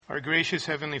Our gracious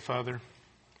Heavenly Father,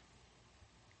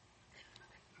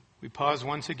 we pause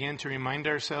once again to remind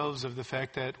ourselves of the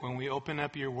fact that when we open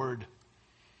up your word,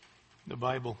 the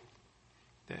Bible,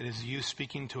 that is you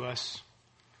speaking to us,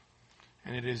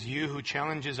 and it is you who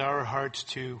challenges our hearts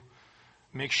to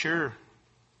make sure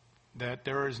that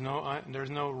there's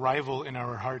no rival in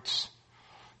our hearts,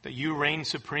 that you reign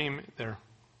supreme there.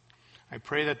 I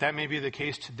pray that that may be the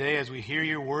case today as we hear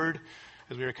your word,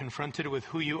 as we are confronted with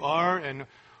who you are and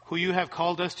who you have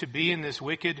called us to be in this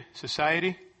wicked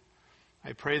society.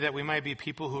 I pray that we might be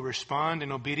people who respond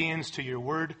in obedience to your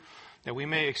word, that we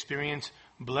may experience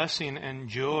blessing and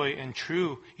joy and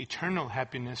true eternal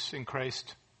happiness in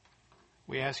Christ.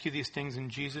 We ask you these things in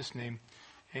Jesus' name.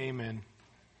 Amen.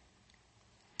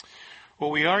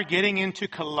 Well, we are getting into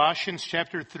Colossians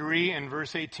chapter 3 and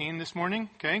verse 18 this morning,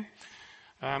 okay?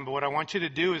 But what I want you to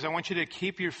do is I want you to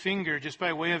keep your finger, just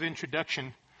by way of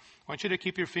introduction, I want you to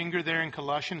keep your finger there in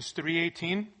Colossians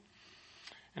 3:18.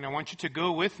 And I want you to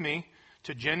go with me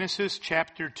to Genesis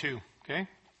chapter 2, okay?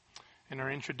 In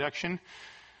our introduction.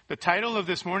 The title of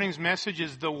this morning's message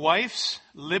is The Wife's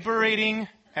Liberating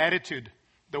Attitude.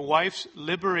 The Wife's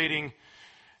Liberating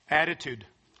Attitude.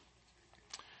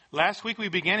 Last week we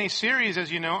began a series,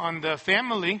 as you know, on the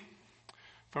family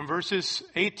from verses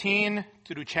 18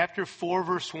 to chapter 4,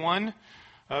 verse 1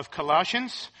 of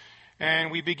Colossians.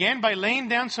 And we began by laying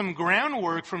down some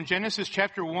groundwork from Genesis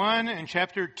chapter 1 and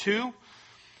chapter 2,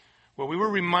 where we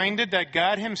were reminded that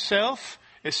God himself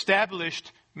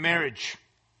established marriage.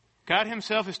 God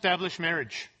himself established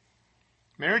marriage.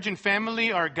 Marriage and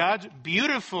family are God's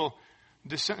beautiful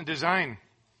design,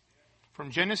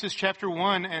 from Genesis chapter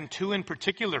 1 and 2 in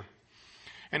particular.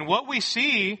 And what we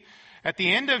see at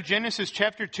the end of Genesis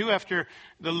chapter 2, after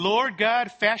the Lord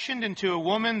God fashioned into a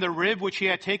woman the rib which he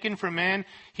had taken from man,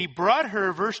 he brought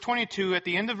her, verse 22, at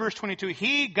the end of verse 22,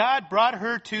 God brought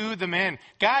her to the man.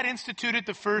 God instituted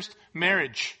the first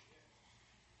marriage.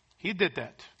 He did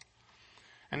that.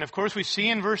 And of course we see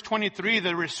in verse 23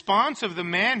 the response of the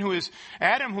man who is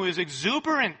Adam, who is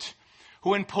exuberant,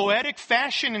 who in poetic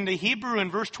fashion in the Hebrew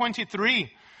in verse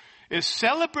 23 is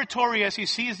celebratory as he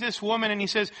sees this woman, and he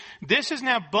says, "This is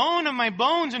now bone of my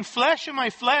bones and flesh of my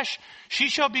flesh. She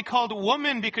shall be called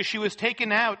woman because she was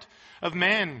taken out of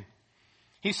man."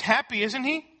 He's happy, isn't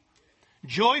he?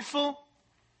 Joyful.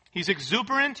 He's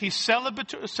exuberant. He's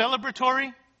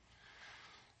celebratory.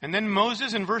 And then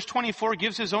Moses in verse 24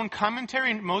 gives his own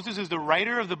commentary. Moses is the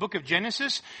writer of the book of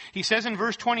Genesis. He says in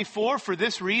verse 24, "For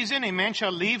this reason a man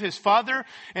shall leave his father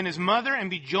and his mother and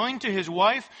be joined to his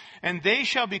wife, and they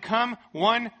shall become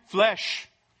one flesh."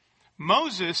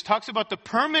 Moses talks about the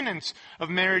permanence of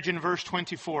marriage in verse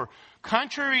 24.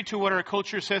 Contrary to what our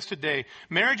culture says today,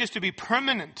 marriage is to be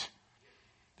permanent.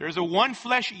 There is a one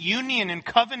flesh union and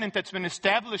covenant that's been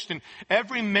established in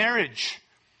every marriage.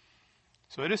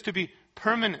 So it is to be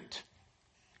permanent.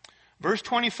 Verse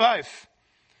 25,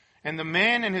 "And the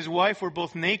man and his wife were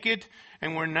both naked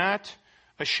and were not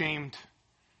ashamed."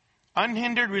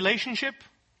 Unhindered relationship,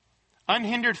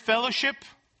 unhindered fellowship,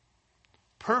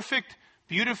 perfect,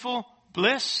 beautiful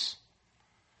bliss.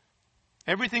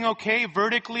 Everything okay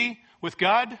vertically with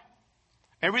God.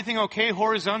 Everything okay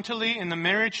horizontally in the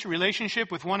marriage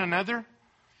relationship with one another.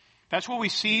 That's what we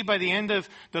see by the end of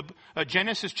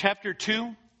Genesis chapter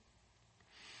 2.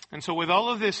 And so with all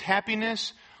of this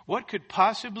happiness, what could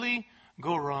possibly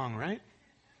go wrong, right?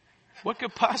 What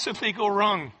could possibly go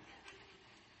wrong?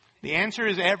 The answer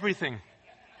is everything,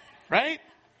 right?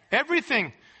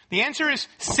 Everything. The answer is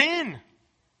sin.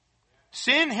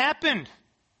 Sin happened.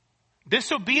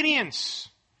 Disobedience.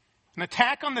 An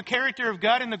attack on the character of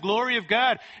God and the glory of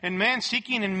God. And man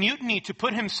seeking in mutiny to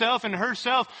put himself and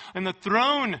herself on the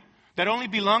throne that only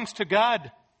belongs to God.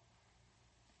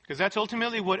 Because that's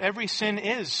ultimately what every sin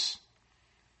is.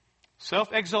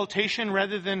 Self-exaltation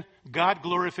rather than God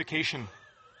glorification.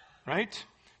 Right?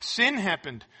 Sin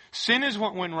happened. Sin is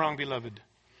what went wrong, beloved.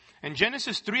 And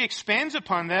Genesis 3 expands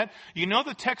upon that. You know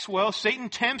the text well. Satan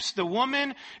tempts the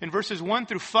woman in verses 1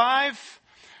 through 5,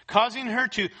 causing her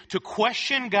to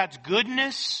question God's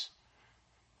goodness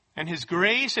and his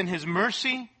grace and his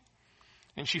mercy.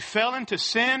 And she fell into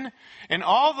sin. And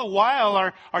all the while,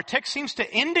 our text seems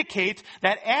to indicate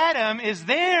that Adam is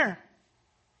there.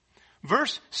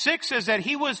 Verse 6 says that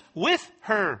he was with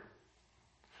her.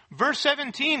 Verse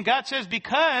 17, God says,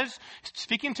 because,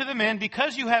 speaking to the man,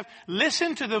 because you have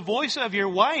listened to the voice of your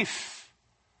wife.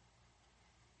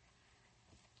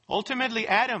 Ultimately,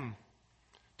 Adam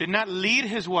did not lead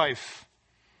his wife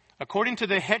according to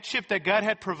the headship that God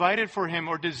had provided for him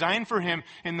or designed for him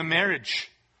in the marriage.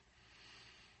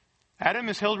 Adam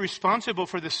is held responsible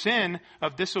for the sin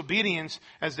of disobedience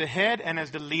as the head and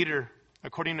as the leader,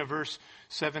 according to verse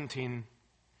 17.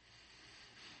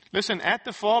 Listen, at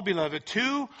the fall, beloved,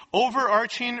 two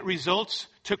overarching results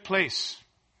took place.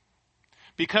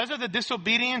 Because of the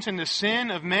disobedience and the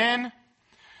sin of man,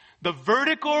 the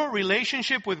vertical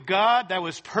relationship with God that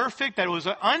was perfect, that was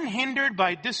unhindered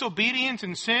by disobedience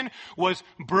and sin, was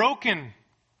broken.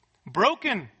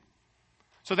 Broken.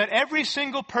 So that every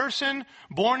single person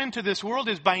born into this world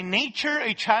is by nature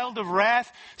a child of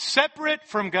wrath, separate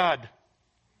from God.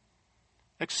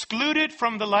 Excluded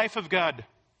from the life of God.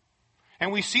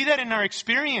 And we see that in our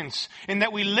experience, in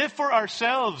that we live for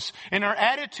ourselves, in our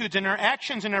attitudes, in our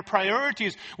actions, in our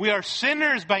priorities. We are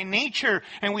sinners by nature,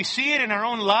 and we see it in our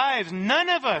own lives. None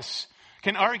of us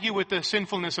can argue with the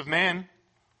sinfulness of man.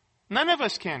 None of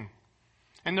us can.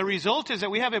 And the result is that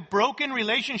we have a broken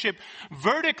relationship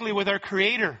vertically with our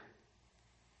Creator.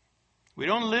 We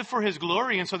don't live for His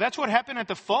glory. And so that's what happened at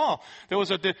the fall. There was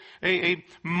a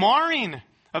marring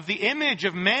of the image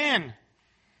of man.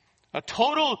 A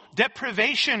total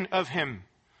deprivation of Him.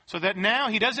 So that now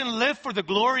he doesn't live for the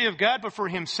glory of God, but for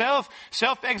himself,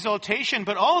 self-exaltation.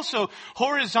 But also,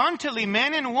 horizontally,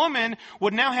 man and woman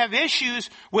would now have issues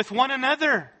with one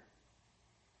another.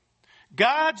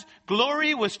 God's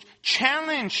glory was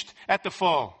challenged at the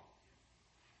fall.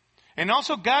 And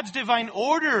also God's divine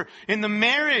order in the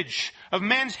marriage of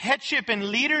man's headship and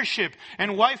leadership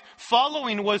and wife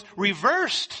following was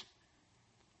reversed.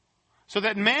 So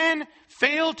that man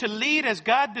failed to lead as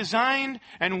God designed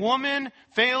and woman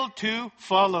failed to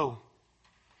follow.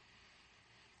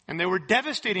 And there were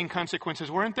devastating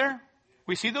consequences, weren't there?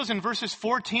 We see those in verses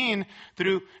 14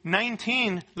 through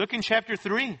 19. Look in chapter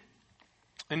 3.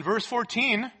 In verse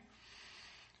 14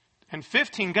 and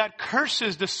 15, God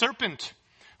curses the serpent,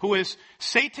 who is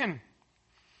Satan.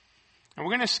 And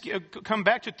we're going to come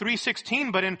back to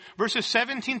 3:16, but in verses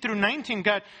 17 through 19,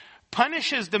 God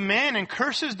punishes the man and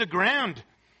curses the ground.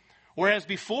 Whereas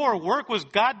before, work was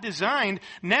God designed,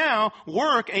 now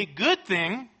work, a good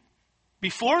thing,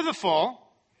 before the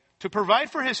fall, to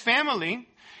provide for his family,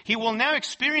 he will now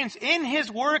experience in his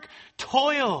work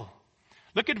toil.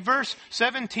 Look at verse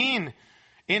 17.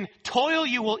 In toil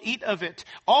you will eat of it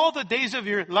all the days of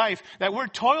your life. That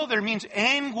word toil there means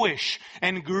anguish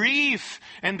and grief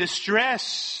and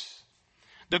distress.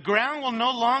 The ground will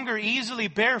no longer easily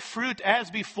bear fruit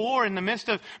as before in the midst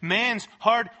of man's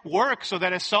hard work. So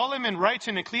that as Solomon writes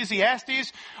in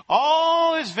Ecclesiastes,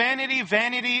 all is vanity,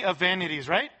 vanity of vanities,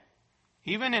 right?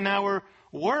 Even in our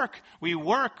work, we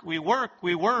work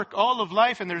all of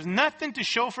life, and there's nothing to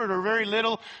show for it or very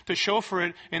little to show for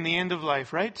it in the end of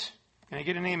life, right? Can I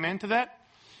get an amen to that?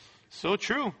 So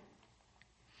true.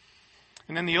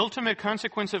 And then the ultimate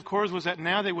consequence, of course, was that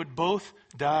now they would both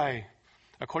die.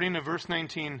 According to verse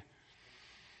 19,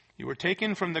 you were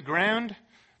taken from the ground,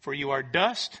 for you are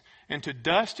dust, and to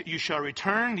dust you shall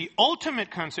return. The ultimate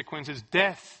consequence is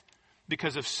death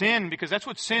because of sin, because that's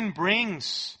what sin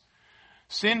brings.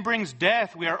 Sin brings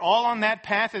death. We are all on that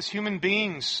path as human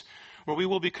beings, where we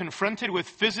will be confronted with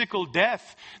physical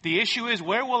death. The issue is,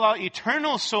 where will our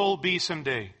eternal soul be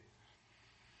someday?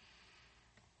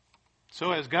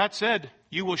 So as God said,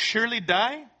 you will surely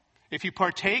die if you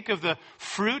partake of the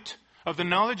fruit of the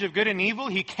knowledge of good and evil.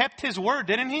 He kept his word,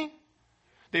 didn't he?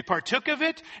 They partook of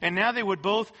it, and now they would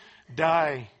both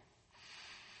die.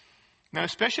 Now,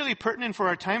 especially pertinent for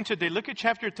our time today, look at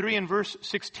chapter 3 and verse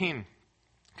 16.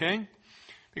 Okay?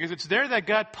 Because it's there that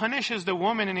God punishes the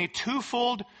woman in a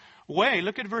twofold way.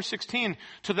 Look at verse 16.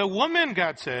 To the woman,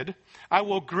 God said, I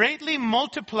will greatly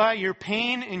multiply your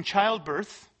pain in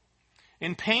childbirth.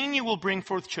 In pain you will bring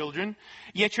forth children,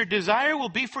 yet your desire will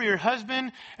be for your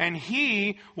husband, and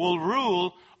he will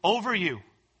rule over you.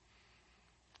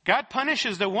 God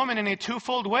punishes the woman in a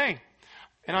twofold way.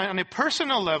 And on a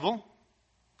personal level,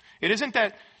 it isn't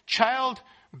that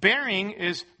childbearing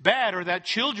is bad or that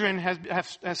children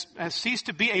has ceased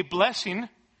to be a blessing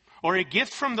or a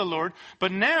gift from the Lord,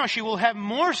 but now she will have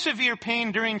more severe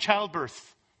pain during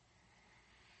childbirth.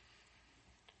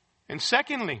 And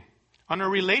secondly, on a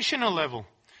relational level,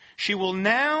 she will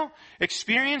now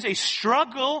experience a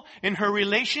struggle in her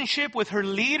relationship with her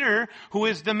leader, who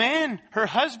is the man, her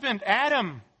husband,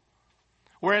 Adam.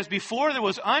 Whereas before there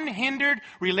was unhindered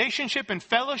relationship and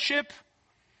fellowship,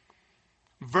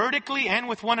 vertically and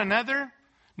with one another,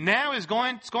 now it's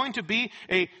going to be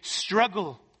a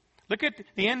struggle. Look at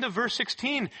the end of verse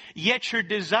 16. Yet your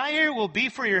desire will be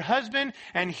for your husband,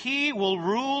 and he will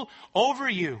rule over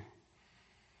you.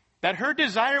 That her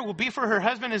desire will be for her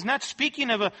husband is not speaking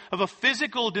of a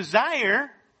physical desire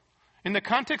in the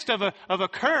context of a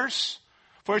curse,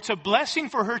 For it's a blessing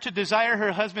for her to desire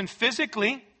her husband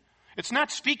physically. It's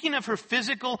not speaking of her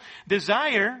physical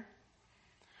desire,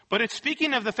 but it's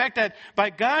speaking of the fact that by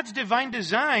God's divine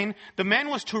design, the man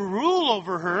was to rule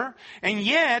over her, and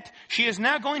yet she is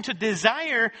now going to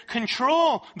desire,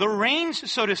 control the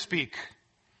reins, so to speak.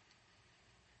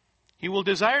 He will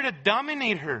desire to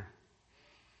dominate her.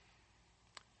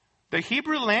 The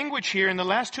Hebrew language here in the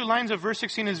last two lines of verse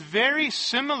 16 is very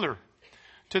similar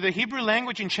to the Hebrew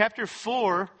language in chapter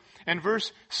 4 and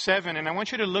verse 7. And I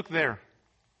want you to look there.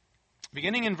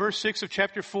 Beginning in verse 6 of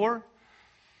chapter 4.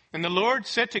 And the Lord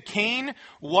said to Cain,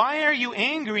 "Why are you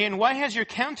angry, and why has your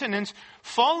countenance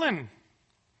fallen?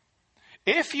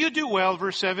 If you do well,"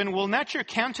 verse 7, "will not your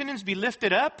countenance be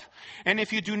lifted up? And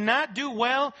if you do not do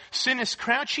well, sin is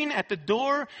crouching at the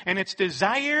door, and its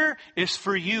desire is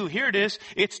for you." Here it is.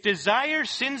 Its desire,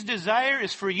 sin's desire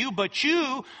is for you, but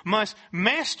you must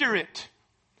master it.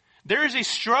 There is a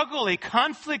struggle, a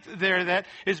conflict there that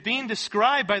is being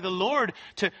described by the Lord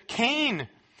to Cain.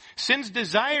 Sin's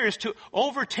desire is to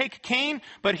overtake Cain,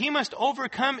 but he must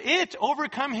overcome it,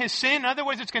 overcome his sin.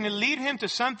 Otherwise, it's going to lead him to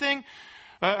something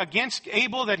against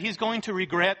Abel that he's going to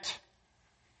regret.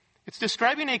 It's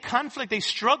describing a conflict, a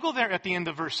struggle there at the end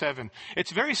of verse 7. It's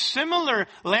very similar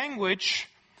language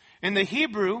in the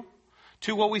Hebrew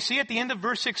to what we see at the end of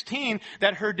verse 16,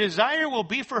 that her desire will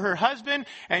be for her husband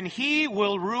and he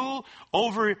will rule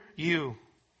over you.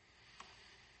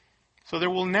 So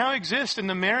there will now exist in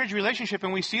the marriage relationship,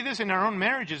 and we see this in our own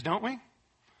marriages, don't we?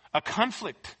 A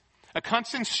conflict, a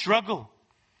constant struggle.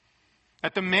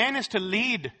 That the man is to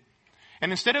lead.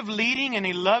 And instead of leading in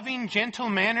a loving, gentle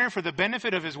manner for the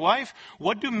benefit of his wife,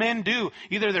 what do men do?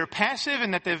 Either they're passive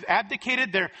in that they've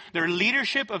abdicated their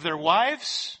leadership of their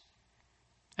wives,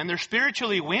 and they're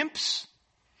spiritually wimps.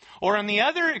 Or on the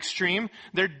other extreme,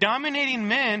 they're dominating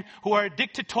men who are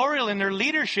dictatorial in their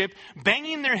leadership,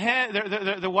 banging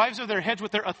the wives of their heads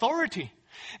with their authority.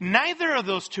 Neither of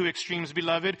those two extremes,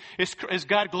 beloved, is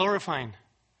God glorifying.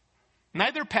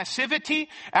 Neither passivity,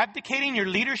 abdicating your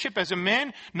leadership as a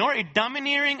man, nor a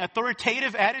domineering,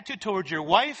 authoritative attitude towards your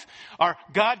wife are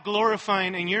God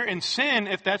glorifying, and you're in sin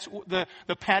if that's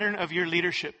the pattern of your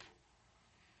leadership.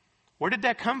 Where did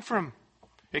that come from?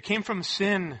 It came from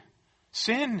sin.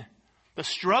 Sin. The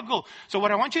struggle. So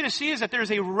what I want you to see is that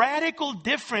there's a radical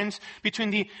difference between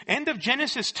the end of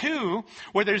Genesis 2,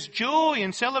 where there's joy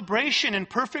and celebration and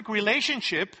perfect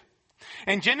relationship,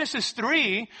 and Genesis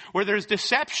 3, where there's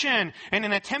deception and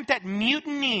an attempt at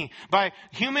mutiny by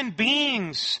human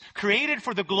beings created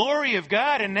for the glory of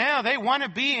God. And now they want to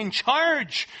be in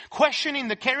charge, questioning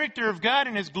the character of God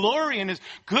and His glory and His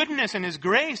goodness and His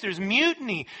grace. There's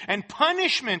mutiny and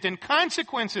punishment and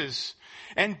consequences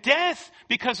and death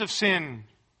because of sin.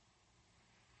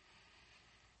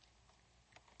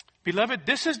 Beloved,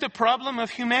 this is the problem of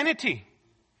humanity.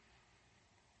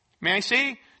 May I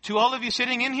say to all of you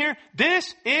sitting in here,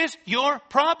 this is your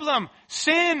problem.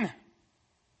 Sin.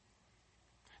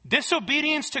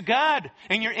 Disobedience to God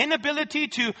and your inability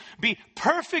to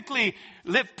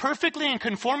live perfectly in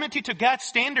conformity to God's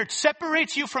standards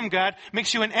separates you from God,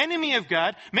 makes you an enemy of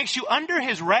God, makes you under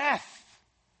His wrath.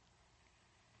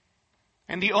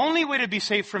 And the only way to be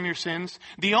saved from your sins,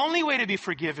 the only way to be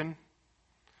forgiven,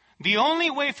 the only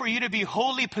way for you to be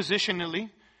holy positionally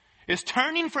is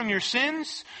turning from your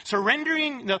sins,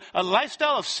 surrendering a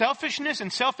lifestyle of selfishness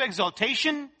and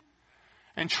self-exaltation,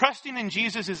 and trusting in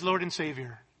Jesus as Lord and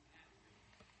Savior.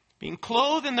 Being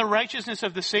clothed in the righteousness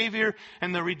of the Savior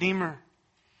and the Redeemer.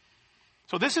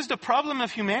 So this is the problem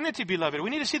of humanity, beloved. We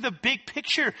need to see the big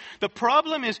picture. The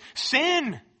problem is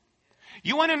sin.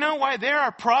 You want to know why there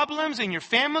are problems in your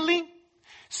family?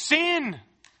 Sin.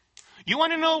 You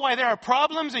want to know why there are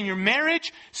problems in your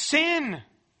marriage? Sin.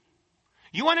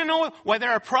 You want to know why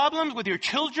there are problems with your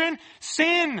children?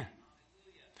 Sin.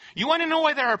 You want to know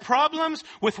why there are problems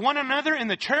with one another in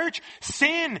the church?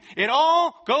 Sin. It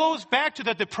all goes back to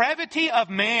the depravity of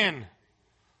man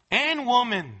and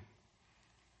woman.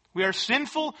 We are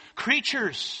sinful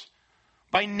creatures.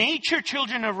 By nature,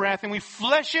 children of wrath, and we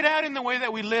flesh it out in the way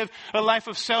that we live a life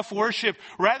of self-worship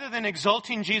rather than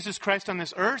exalting Jesus Christ on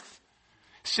this earth.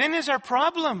 Sin is our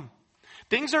problem.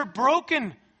 Things are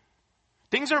broken.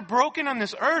 Things are broken on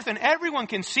this earth, and everyone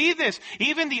can see this.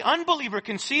 Even the unbeliever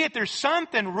can see it. There's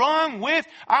something wrong with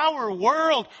our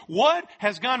world. What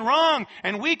has gone wrong?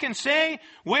 And we can say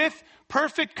with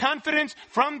perfect confidence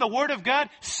from the Word of God,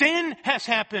 sin has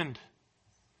happened.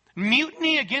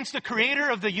 Mutiny against the Creator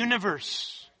of the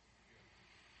universe.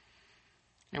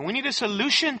 And we need a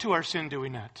solution to our sin, do we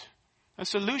not? A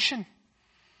solution.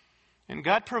 And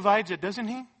God provides it, doesn't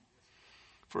He?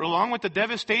 For along with the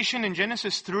devastation in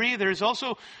Genesis 3, there is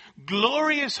also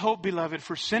glorious hope, beloved,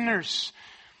 for sinners.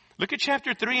 Look at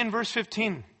chapter 3 and verse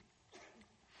 15.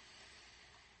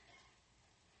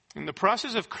 In the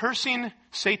process of cursing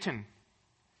Satan,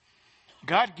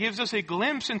 God gives us a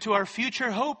glimpse into our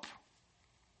future hope.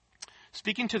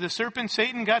 Speaking to the serpent,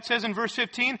 Satan, God says in verse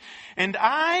 15, "And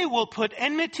I will put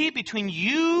enmity between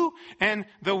you and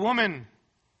the woman,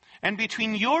 and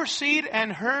between your seed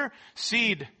and her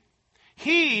seed.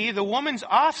 He, the woman's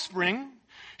offspring,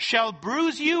 shall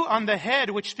bruise you on the head,"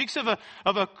 which speaks of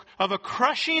a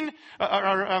crushing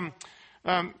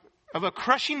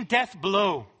death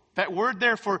blow. That word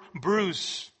there for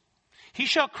bruise. "He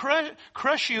shall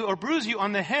crush you or bruise you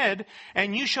on the head,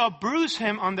 and you shall bruise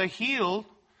him on the heel,"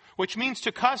 which means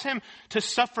to cause him to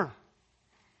suffer.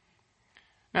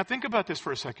 Now think about this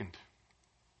for a second.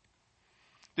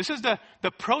 This is the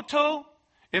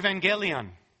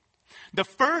proto-evangelion. The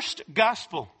first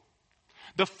gospel.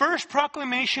 The first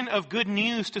proclamation of good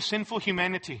news to sinful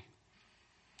humanity.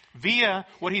 Via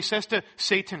what he says to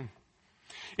Satan.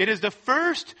 It is the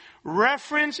first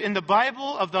reference in the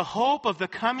Bible of the hope of the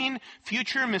coming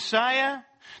future Messiah.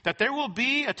 That there will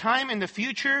be a time in the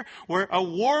future where a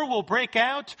war will break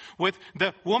out with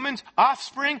the woman's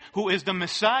offspring, who is the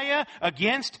Messiah,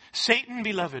 against Satan,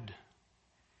 beloved.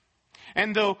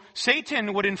 And though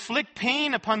Satan would inflict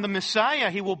pain upon the Messiah,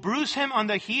 he will bruise him on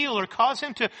the heel or cause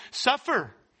him to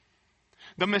suffer.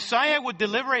 The Messiah would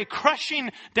deliver a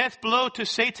crushing death blow to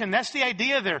Satan. That's the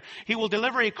idea there. He will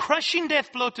deliver a crushing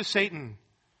death blow to Satan.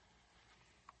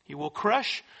 He will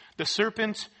crush the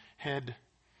serpent's head.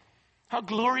 How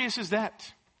glorious is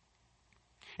that?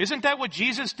 Isn't that what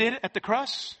Jesus did at the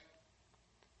cross?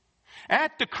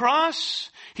 At the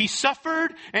cross, he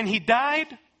suffered and he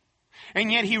died. And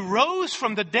yet he rose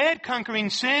from the dead, conquering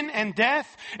sin and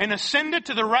death, and ascended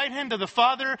to the right hand of the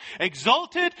Father,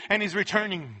 exalted, and is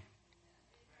returning.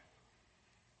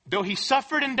 Though he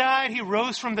suffered and died, he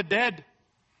rose from the dead.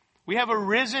 We have a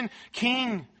risen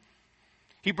King.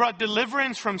 He brought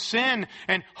deliverance from sin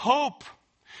and hope.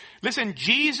 Listen,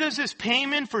 Jesus'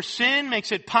 payment for sin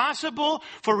makes it possible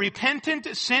for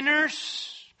repentant sinners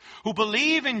who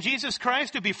believe in Jesus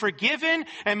Christ to be forgiven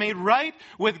and made right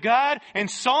with God and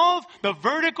solve the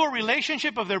vertical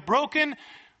relationship of that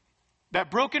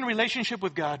broken relationship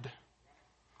with God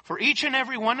for each and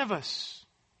every one of us.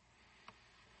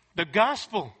 The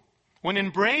gospel, when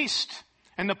embraced,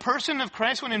 and the person of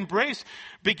Christ, when embraced,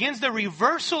 begins the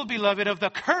reversal, beloved, of the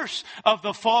curse of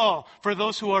the fall for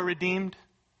those who are redeemed,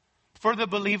 for the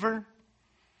believer.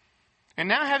 And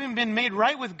now, having been made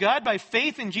right with God by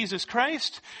faith in Jesus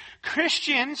Christ,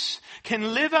 Christians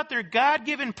can live out their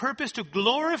God-given purpose to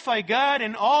glorify God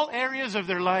in all areas of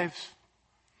their lives.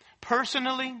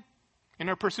 Personally, in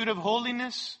our pursuit of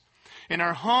holiness, in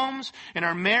our homes, in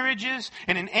our marriages,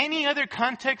 and in any other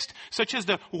context, such as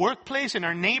the workplace, in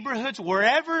our neighborhoods,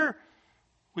 wherever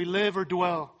we live or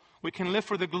dwell. We can live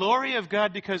for the glory of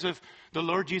God because of the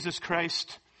Lord Jesus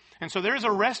Christ. And so there is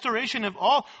a restoration of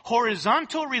all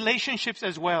horizontal relationships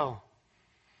as well.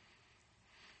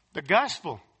 The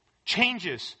gospel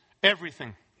changes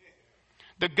everything.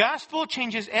 The gospel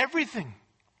changes everything.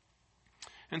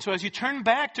 And so as you turn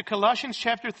back to Colossians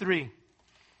chapter 3,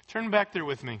 turn back there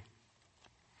with me.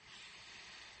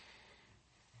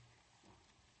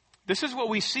 This is what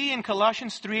we see in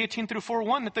Colossians 3:18 through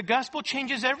 4:1, that the gospel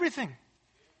changes everything.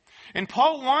 And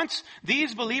Paul wants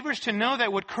these believers to know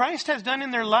that what Christ has done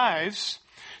in their lives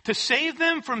to save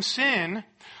them from sin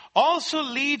also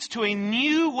leads to a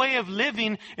new way of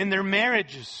living in their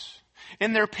marriages,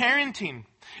 in their parenting,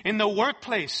 in the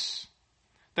workplace.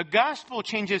 The gospel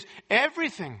changes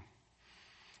everything.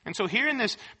 And so here in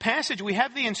this passage, we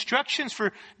have the instructions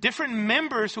for different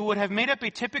members who would have made up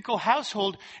a typical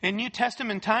household in New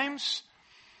Testament times.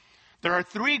 There are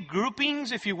three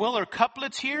groupings, if you will, or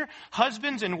couplets here.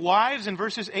 Husbands and wives in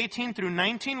verses 18 through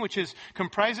 19, which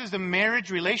comprises the marriage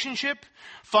relationship.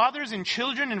 Fathers and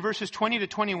children in verses 20 to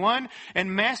 21.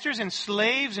 And masters and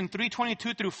slaves in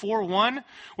 3:22 through 4:1,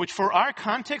 which for our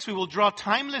context, we will draw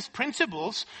timeless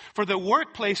principles for the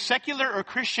workplace, secular or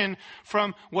Christian,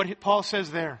 from what Paul says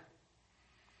there.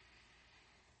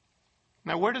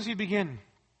 Now, where does he begin?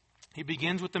 He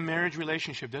begins with the marriage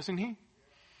relationship, doesn't he?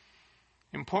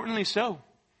 Importantly so,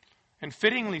 and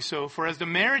fittingly so, for as the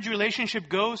marriage relationship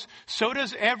goes, so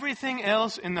does everything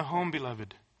else in the home,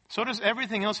 beloved. So does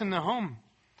everything else in the home.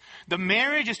 The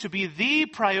marriage is to be the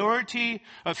priority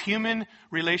of human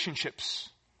relationships.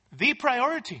 The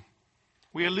priority.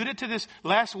 We alluded to this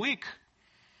last week.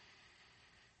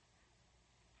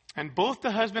 And both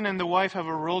the husband and the wife have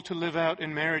a role to live out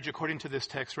in marriage according to this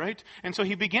text, right? And so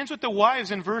he begins with the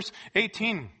wives in verse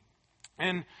 18.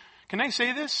 And can I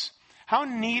say this? How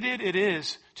needed it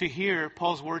is to hear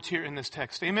Paul's words here in this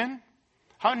text. Amen?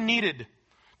 How needed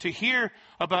to hear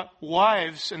about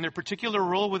wives and their particular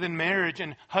role within marriage,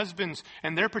 and husbands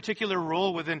and their particular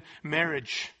role within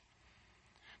marriage.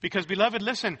 Because, beloved,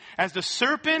 listen, as the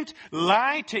serpent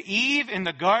lied to Eve in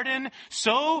the garden,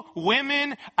 so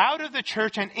women out of the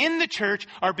church and in the church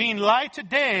are being lied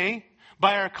today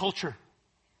by our culture.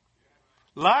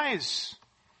 Lies.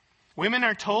 Women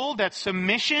are told that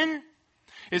submission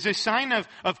is a sign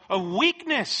of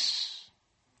weakness.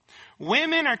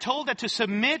 Women are told that to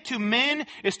submit to men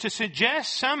is to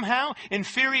suggest somehow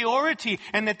inferiority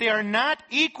and that they are not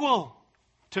equal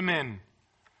to men.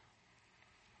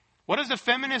 What does the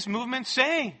feminist movement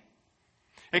say?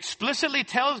 Explicitly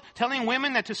telling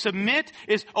women that to submit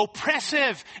is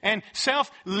oppressive and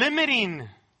self-limiting.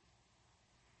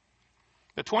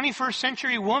 The 21st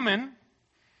century woman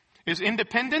is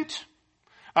independent,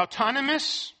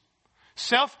 autonomous,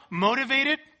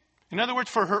 self-motivated. In other words,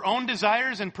 for her own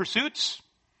desires and pursuits.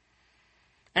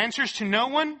 Answers to no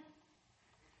one.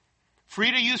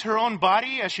 Free to use her own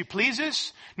body as she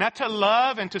pleases. Not to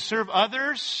love and to serve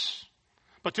others,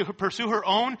 but to pursue her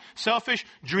own selfish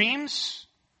dreams.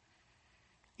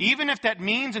 Even if that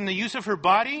means in the use of her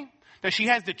body that she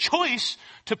has the choice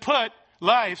to put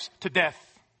lives to death.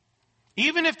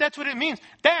 Even if that's what it means.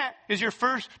 That is your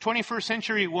first 21st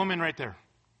century woman right there.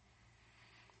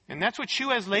 And that's what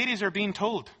you as ladies are being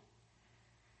told.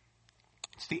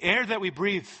 It's the air that we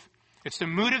breathe. It's the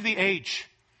mood of the age.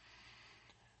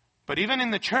 But even in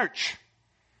the church,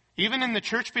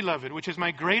 beloved, which is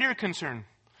my greater concern,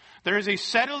 there is a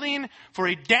settling for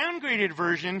a downgraded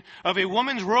version of a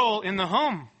woman's role in the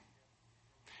home.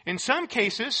 In some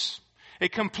cases, a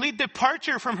complete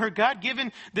departure from her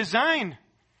God-given design.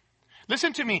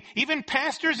 Listen to me, even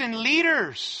pastors and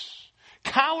leaders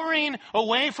cowering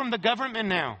away from the government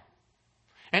now.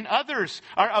 And others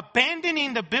are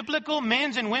abandoning the biblical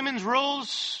men's and women's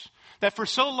roles that for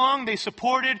so long they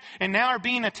supported and now are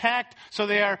being attacked. So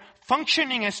they are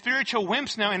functioning as spiritual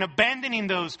wimps now and abandoning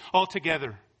those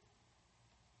altogether.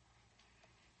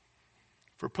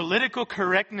 For political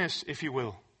correctness, if you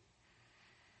will.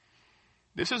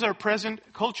 This is our present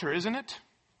culture, isn't it?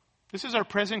 This is our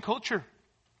present culture.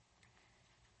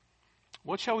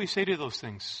 What shall we say to those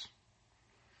things?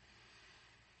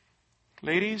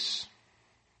 Ladies,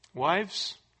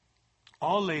 wives,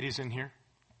 all ladies in here.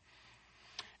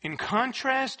 In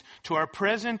contrast to our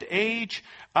present age,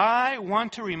 I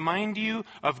want to remind you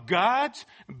of God's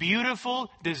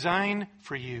beautiful design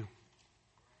for you.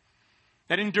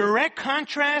 That in direct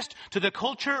contrast to the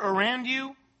culture around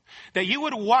you, that you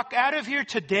would walk out of here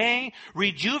today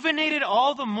rejuvenated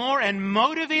all the more and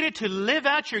motivated to live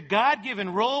out your God-given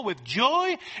role with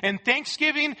joy and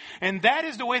thanksgiving. And that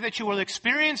is the way that you will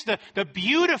experience the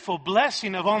beautiful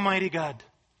blessing of Almighty God.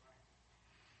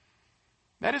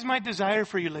 That is my desire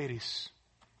for you ladies.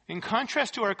 In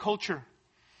contrast to our culture.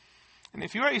 And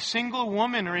if you are a single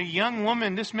woman or a young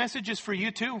woman, this message is for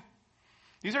you too.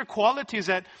 These are qualities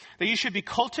that you should be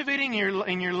cultivating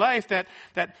in your life that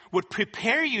would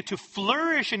prepare you to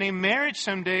flourish in a marriage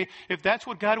someday if that's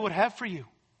what God would have for you.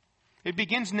 It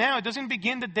begins now. It doesn't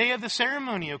begin the day of the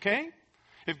ceremony, okay?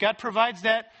 If God provides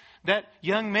that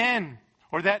young man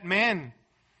or that man,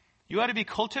 you ought to be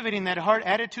cultivating that heart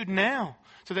attitude now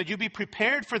so that you be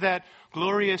prepared for that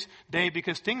glorious day,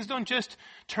 because things don't just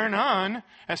turn on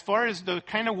as far as the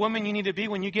kind of woman you need to be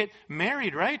when you get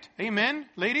married, right? Amen,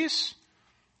 ladies?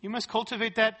 You must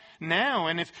cultivate that now.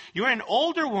 And if you're an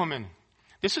older woman,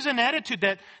 this is an attitude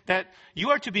that you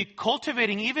are to be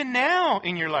cultivating even now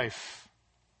in your life.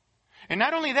 And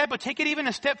not only that, but take it even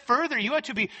a step further. You are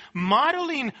to be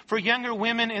modeling for younger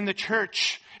women in the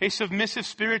church a submissive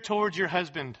spirit towards your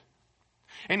husband.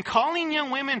 And calling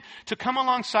young women to come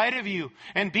alongside of you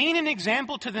and being an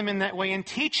example to them in that way and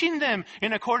teaching them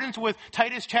in accordance with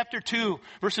Titus chapter 2,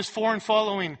 verses 4 and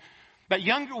following. That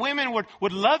younger women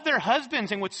would love their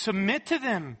husbands and would submit to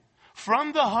them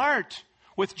from the heart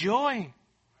with joy.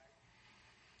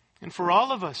 And for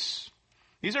all of us,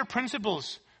 these are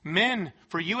principles, men,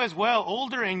 for you as well,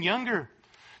 older and younger,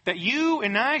 that you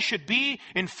and I should be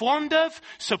informed of,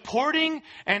 supporting,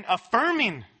 and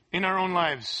affirming in our own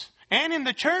lives and in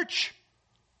the church.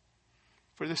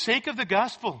 For the sake of the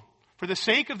gospel, for the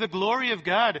sake of the glory of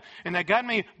God, and that God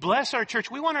may bless our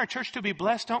church. We want our church to be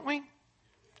blessed, don't we?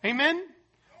 Amen?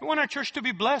 We want our church to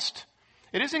be blessed.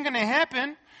 It isn't going to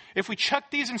happen if we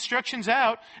chuck these instructions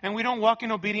out and we don't walk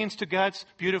in obedience to God's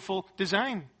beautiful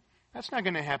design. That's not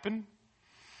going to happen.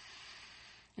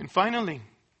 And finally,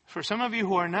 for some of you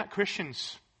who are not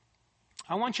Christians,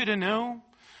 I want you to know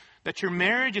that your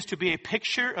marriage is to be a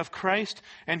picture of Christ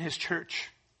and His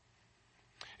church.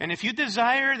 And if you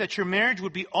desire that your marriage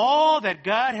would be all that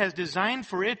God has designed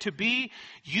for it to be,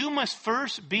 you must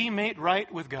first be made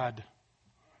right with God.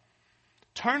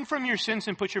 Turn from your sins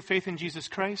and put your faith in Jesus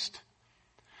Christ.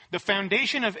 The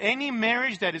foundation of any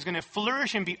marriage that is going to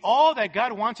flourish and be all that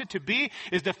God wants it to be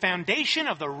is the foundation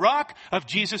of the rock of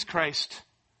Jesus Christ.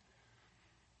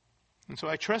 And so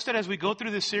I trust that as we go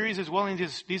through this series as well in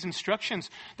these instructions,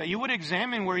 that you would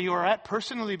examine where you are at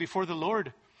personally before the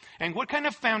Lord. And what kind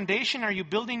of foundation are you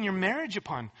building your marriage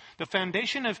upon? The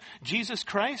foundation of Jesus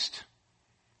Christ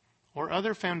or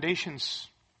other foundations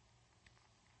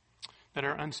that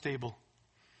are unstable?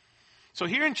 So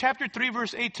here in chapter 3,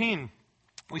 verse 18,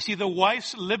 we see the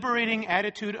wife's liberating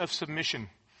attitude of submission.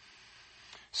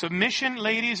 Submission,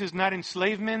 ladies, is not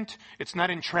enslavement. It's not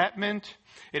entrapment.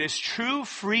 It is true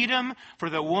freedom for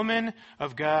the woman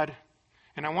of God.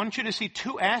 And I want you to see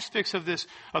two aspects of this,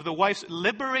 of the wife's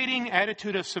liberating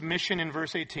attitude of submission in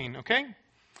verse 18, okay?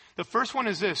 The first one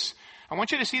is this. I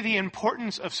want you to see the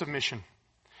importance of submission.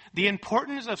 The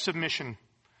importance of submission.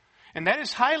 And that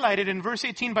is highlighted in verse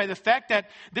 18 by the fact that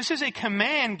this is a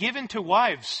command given to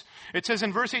wives. It says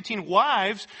in verse 18,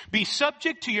 "Wives, be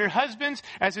subject to your husbands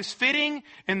as is fitting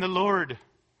in the Lord."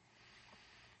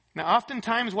 Now,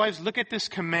 oftentimes wives look at this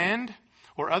command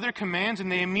or other commands and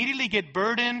they immediately get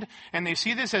burdened and they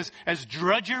see this as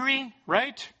drudgery,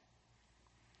 right?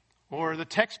 Or the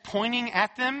text pointing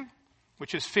at them,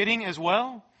 which is fitting as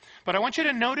well. But I want you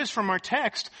to notice from our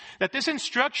text that this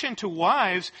instruction to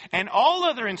wives and all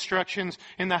other instructions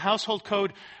in the household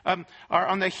code are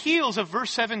on the heels of verse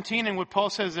 17 and what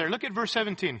Paul says there. Look at verse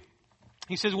 17.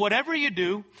 He says, "Whatever you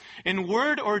do, in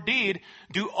word or deed,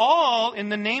 do all in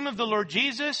the name of the Lord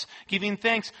Jesus, giving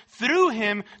thanks through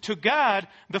Him to God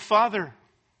the Father."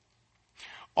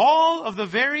 All of the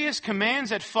various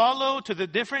commands that follow to the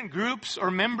different groups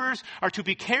or members are to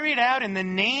be carried out in the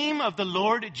name of the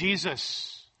Lord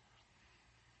Jesus.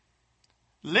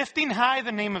 Lifting high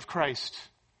the name of Christ.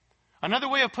 Another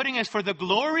way of putting it is for the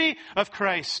glory of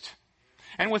Christ.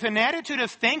 And with an attitude of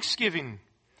thanksgiving.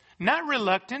 Not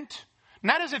reluctant.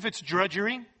 Not as if it's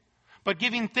drudgery. But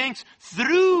giving thanks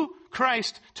through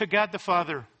Christ to God the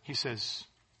Father, he says.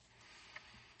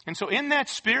 And so in that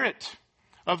spirit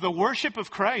of the worship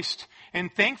of Christ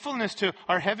and thankfulness to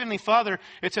our Heavenly Father,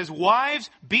 it says,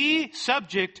 "Wives, be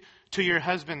subject to your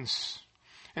husbands."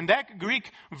 And that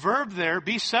Greek verb there,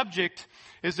 be subject,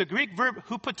 is the Greek verb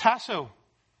hupotasso.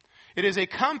 It is a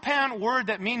compound word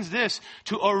that means this,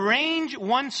 to arrange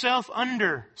oneself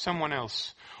under someone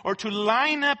else, or to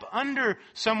line up under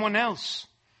someone else.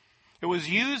 It was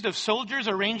used of soldiers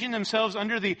arranging themselves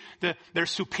under their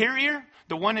superior,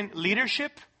 the one in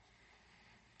leadership.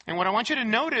 And what I want you to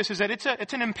notice is that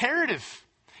it's an imperative.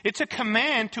 It's a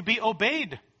command to be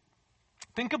obeyed.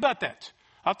 Think about that.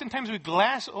 Oftentimes we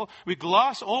gloss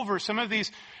over some of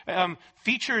these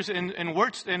features and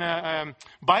words in a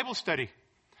Bible study.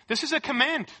 This is a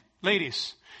command,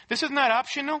 ladies. This is not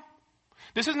optional.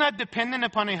 This is not dependent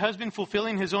upon a husband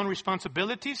fulfilling his own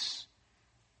responsibilities.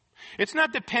 It's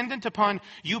not dependent upon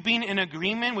you being in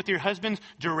agreement with your husband's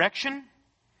direction.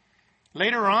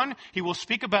 Later on, he will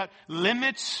speak about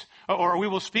limits, or we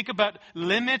will speak about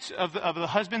limits of the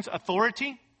husband's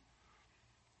authority.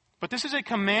 But this is a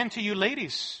command to you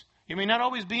ladies. You may not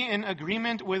always be in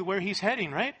agreement with where he's heading,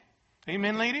 right?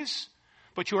 Amen, ladies?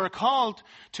 But you are called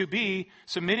to be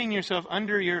submitting yourself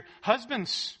under your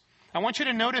husbands. I want you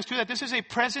to notice too that this is a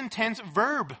present tense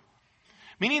verb.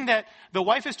 Meaning that the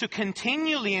wife is to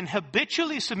continually and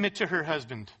habitually submit to her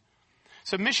husband.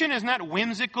 Submission is not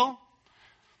whimsical.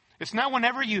 It's not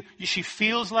whenever she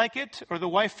feels like it or the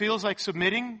wife feels like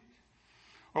submitting.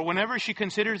 Or whenever she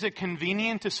considers it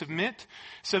convenient to submit.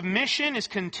 Submission is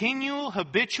continual,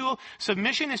 habitual.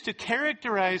 Submission is to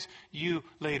characterize you,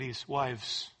 ladies,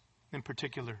 wives in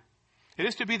particular. It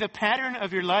is to be the pattern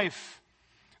of your life.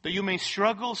 That you may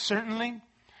struggle, certainly,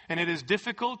 and it is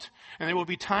difficult. And there will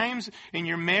be times in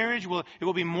your marriage it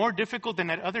will be more difficult than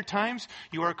at other times.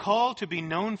 You are called to be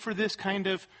known for this kind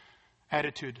of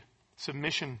attitude,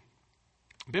 submission.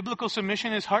 Biblical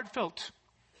submission is heartfelt.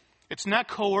 It's not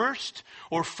coerced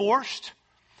or forced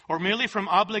or merely from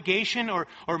obligation or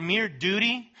mere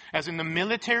duty, as in the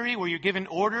military where you're given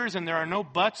orders and there are no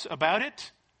buts about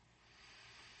it.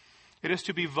 It is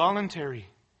to be voluntary.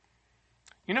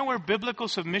 You know where biblical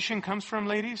submission comes from,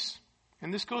 ladies?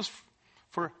 And this goes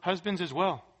for husbands as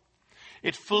well.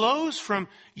 It flows from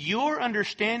your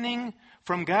understanding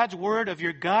from God's word of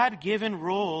your God-given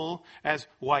role as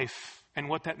wife and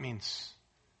what that means.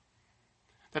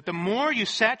 That the more you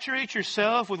saturate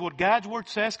yourself with what God's Word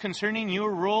says concerning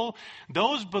your role,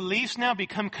 those beliefs now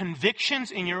become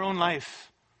convictions in your own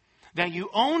life that you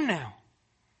own now.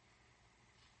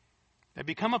 That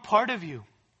become a part of you.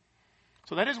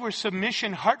 So that is where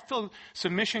submission, heartfelt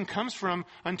submission comes from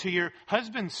unto your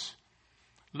husbands.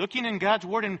 Looking in God's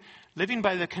Word and living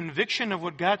by the conviction of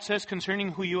what God says concerning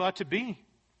who you ought to be.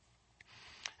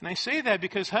 And I say that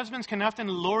because husbands can often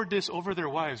lord this over their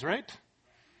wives, right?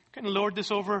 Can lord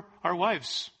this over our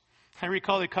wives. I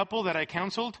recall a couple that I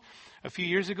counseled a few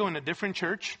years ago in a different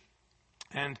church.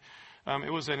 And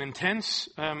it was an intense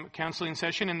counseling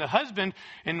session. And the husband,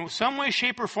 in some way,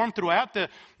 shape, or form throughout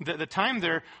the time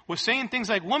there, was saying things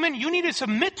like, "Woman, you need to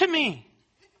submit to me.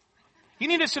 You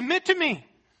need to submit to me."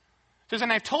 Says,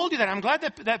 "And I've told you that. I'm glad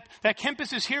that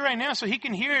Kempis is here right now so he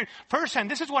can hear it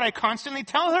firsthand. This is what I constantly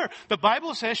tell her. The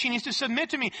Bible says she needs to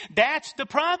submit to me. That's the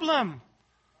problem."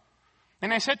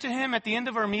 And I said to him at the end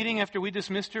of our meeting after we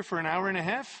dismissed her for an hour and a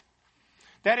half,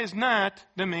 that is not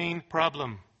the main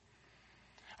problem.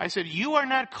 I said, you are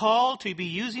not called to be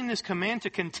using this command to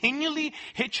continually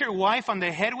hit your wife on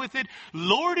the head with it,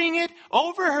 lording it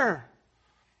over her.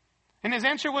 And his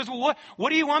answer was, well, what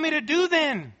do you want me to do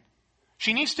then?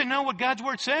 She needs to know what God's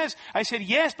Word says. I said,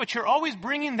 yes, but you're always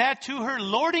bringing that to her,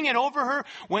 lording it over her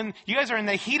when you guys are in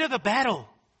the heat of the battle.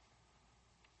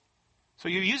 So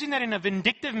you're using that in a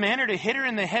vindictive manner to hit her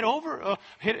in the head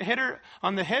hit her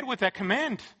on the head with that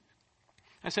command.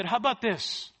 I said, how about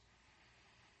this?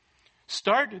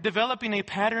 Start developing a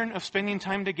pattern of spending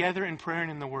time together in prayer and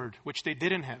in the Word, which they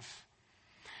didn't have.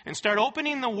 And start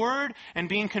opening the Word and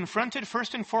being confronted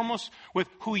first and foremost with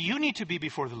who you need to be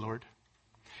before the Lord.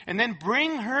 And then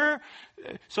bring her,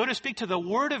 so to speak, to the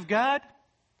Word of God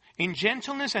in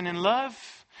gentleness and in love.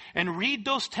 And read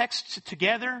those texts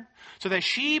together so that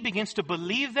she begins to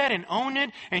believe that and own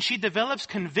it. And she develops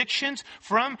convictions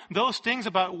from those things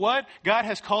about what God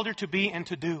has called her to be and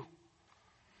to do.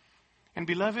 And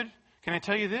beloved, can I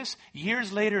tell you this?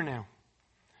 Years later now,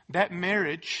 that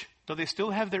marriage, though they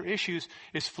still have their issues,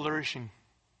 is flourishing.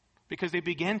 Because they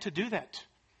began to do that.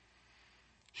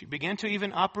 She began to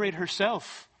even operate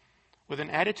herself with an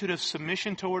attitude of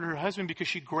submission toward her husband because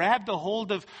she grabbed a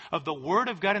hold of the Word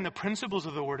of God and the principles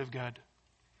of the Word of God.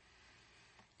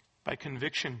 By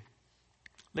conviction.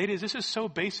 Ladies, this is so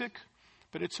basic,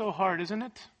 but it's so hard, isn't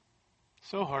it?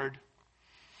 So hard.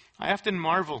 I often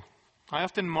marvel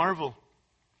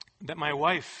that my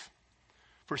wife,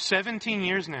 for 17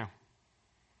 years now,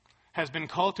 has been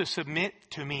called to submit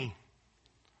to me.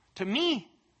 To me.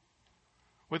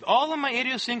 With all of my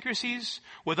idiosyncrasies,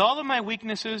 with all of my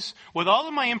weaknesses, with all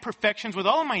of my imperfections, with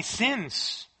all of my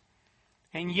sins.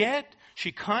 And yet,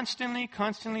 she constantly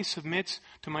submits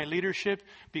to my leadership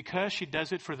because she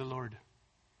does it for the Lord.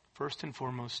 First and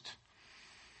foremost.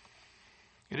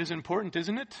 It is important,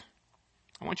 isn't it?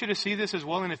 I want you to see this as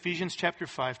well in Ephesians chapter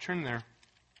 5. Turn there.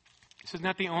 This is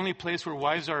not the only place where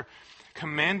wives are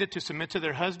commanded to submit to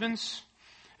their husbands.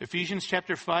 Ephesians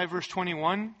chapter 5 verse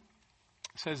 21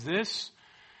 says this,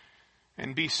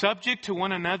 and be subject to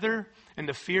one another in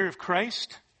the fear of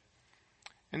Christ.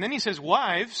 And then he says,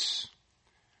 wives,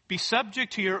 be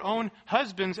subject to your own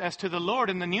husbands as to the Lord.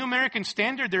 In the New American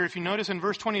Standard there, if you notice in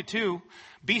verse 22,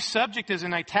 be subject is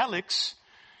in italics.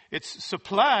 It's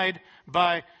supplied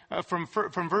by from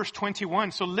verse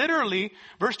 21. So literally,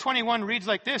 verse 21 reads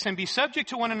like this, and be subject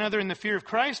to one another in the fear of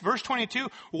Christ. Verse 22,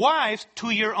 wives, to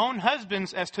your own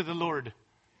husbands as to the Lord.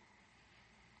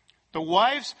 The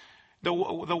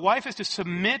wife is to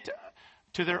submit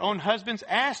to their own husbands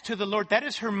as to the Lord. That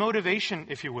is her motivation,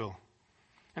 if you will.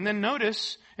 And then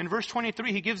notice in verse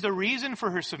 23, he gives the reason for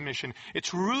her submission.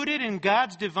 It's rooted in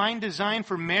God's divine design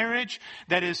for marriage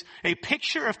that is a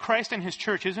picture of Christ and His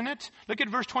church, isn't it? Look at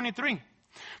verse 23.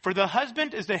 For the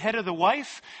husband is the head of the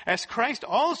wife, as Christ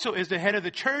also is the head of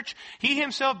the church, He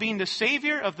Himself being the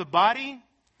Savior of the body.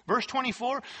 Verse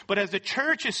 24, but as the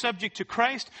church is subject to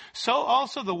Christ, so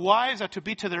also the wives are to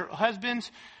be to their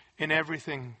husbands in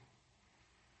everything.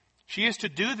 She is to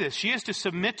do this. She is to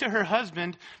submit to her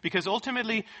husband because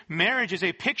ultimately marriage is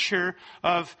a picture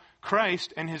of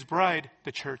Christ and His bride,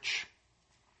 the church.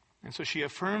 And so she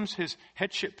affirms His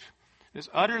headship. It is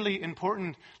utterly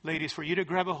important, ladies, for you to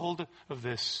grab a hold of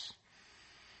this.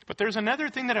 But there's another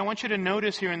thing that I want you to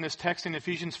notice here in this text in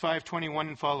Ephesians 5:21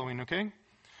 and following, okay?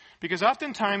 Because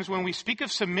oftentimes when we speak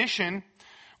of submission,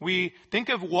 we think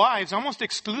of wives almost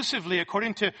exclusively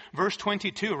according to verse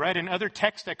 22, right? And other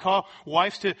texts that call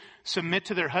wives to submit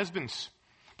to their husbands.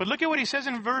 But look at what he says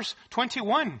in verse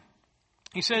 21.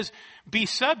 He says, be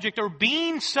subject or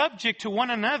being subject to one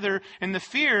another in the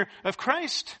fear of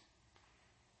Christ.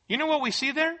 You know what we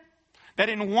see there? that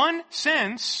in one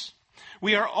sense,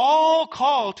 we are all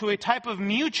called to a type of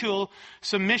mutual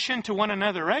submission to one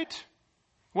another, right?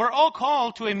 We're all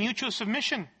called to a mutual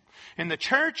submission in the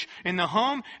church, in the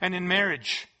home, and in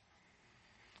marriage.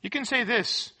 You can say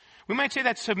this. We might say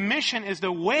that submission is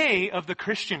the way of the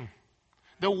Christian.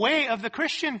 The way of the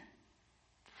Christian.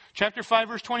 Chapter 5,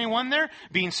 verse 21 there,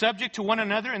 being subject to one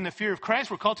another in the fear of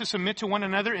Christ. We're called to submit to one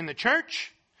another in the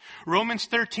church. Romans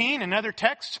 13 and other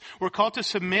texts, we're called to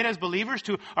submit as believers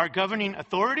to our governing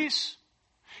authorities.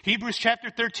 Hebrews chapter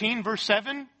 13, verse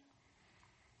 7,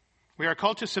 we are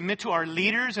called to submit to our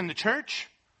leaders in the church.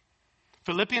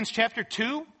 Philippians chapter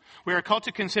 2, we are called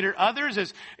to consider others'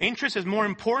 as interests as more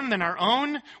important than our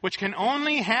own, which can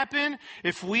only happen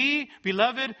if we,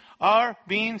 beloved, are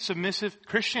being submissive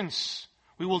Christians.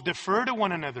 We will defer to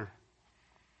one another.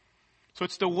 So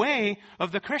it's the way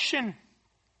of the Christian.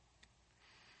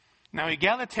 Now,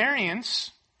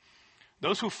 egalitarians,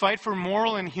 those who fight for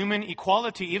moral and human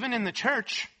equality, even in the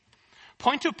church,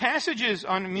 point to passages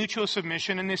on mutual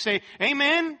submission and they say,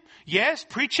 amen, yes,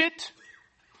 preach it.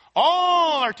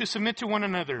 All are to submit to one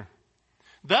another.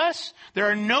 Thus,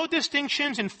 there are no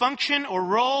distinctions in function or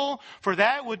role, for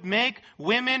that would make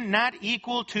women not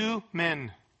equal to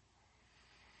men.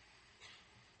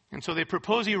 And so they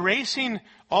propose erasing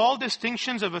all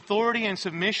distinctions of authority and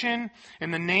submission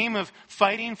in the name of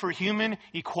fighting for human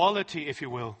equality, if you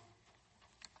will.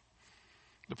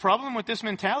 The problem with this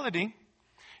mentality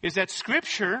is that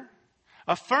Scripture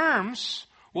affirms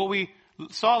what we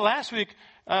saw last week,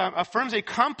 affirms a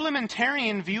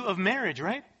complementarian view of marriage,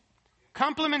 right?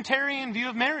 Complementarian view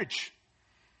of marriage.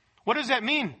 What does that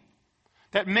mean?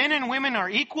 That men and women are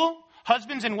equal,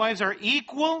 husbands and wives are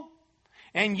equal,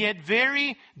 and yet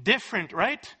very different,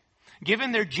 right?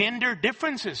 Given their gender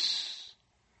differences,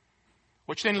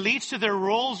 which then leads to their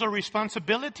roles or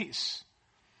responsibilities.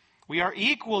 We are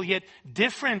equal yet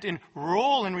different in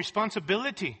role and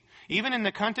responsibility. Even in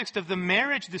the context of the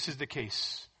marriage, this is the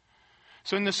case.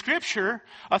 So in the Scripture,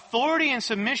 authority and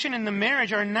submission in the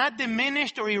marriage are not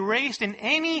diminished or erased in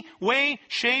any way,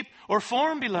 shape, or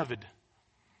form, beloved.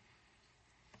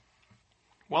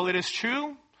 While it is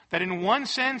true that in one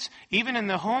sense, even in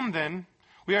the home then,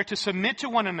 we are to submit to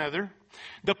one another,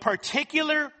 the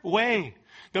particular way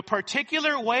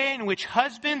in which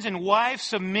husbands and wives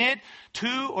submit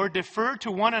to or defer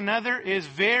to one another is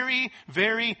very,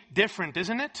 very different,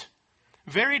 isn't it?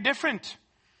 Very different.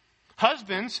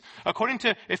 Husbands, according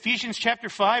to Ephesians chapter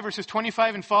 5, verses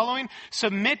 25 and following,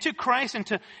 submit to Christ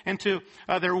and to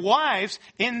their wives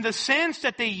in the sense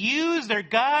that they use their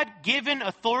God-given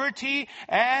authority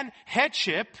and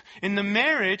headship in the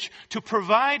marriage to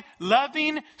provide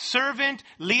loving servant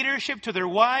leadership to their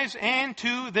wives and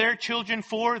to their children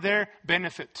for their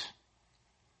benefit.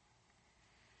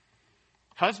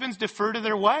 Husbands defer to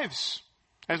their wives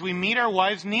as we meet our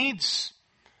wives' needs,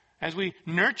 as we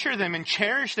nurture them and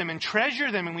cherish them and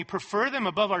treasure them and we prefer them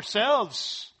above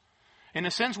ourselves. In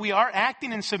a sense, we are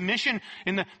acting in submission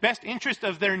in the best interest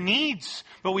of their needs,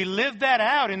 but we live that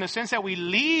out in the sense that we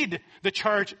lead the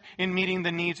charge in meeting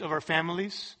the needs of our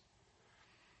families.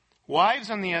 Wives,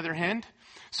 on the other hand,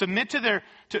 submit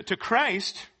to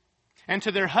Christ and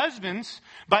to their husbands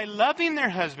by loving their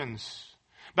husbands,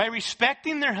 by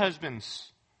respecting their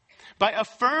husbands, by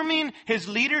affirming his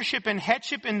leadership and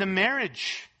headship in the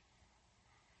marriage.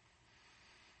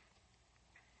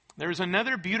 There is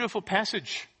another beautiful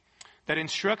passage that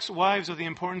instructs wives of the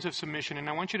importance of submission, and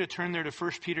I want you to turn there to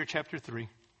 1 Peter chapter 3.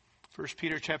 1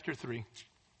 Peter chapter 3.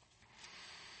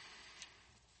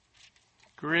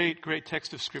 Great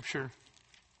text of Scripture.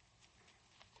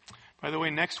 By the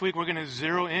way, next week we're going to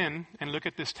zero in and look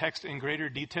at this text in greater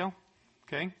detail,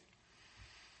 okay?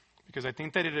 Because I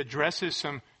think that it addresses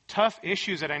some tough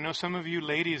issues that I know some of you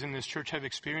ladies in this church have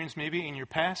experienced maybe in your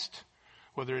past,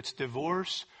 whether it's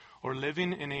divorce or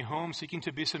living in a home seeking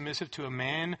to be submissive to a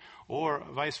man, or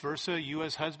vice versa, you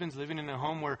as husbands living in a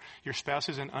home where your spouse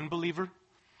is an unbeliever.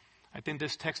 I think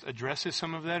this text addresses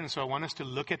some of that, and so I want us to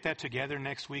look at that together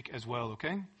next week as well,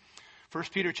 okay? 1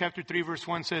 Peter chapter 3 verse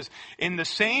 1 says, in the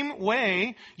same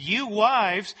way, you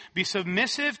wives, be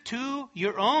submissive to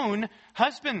your own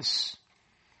husbands,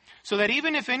 so that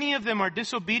even if any of them are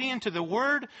disobedient to the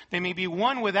word, they may be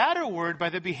won without a word by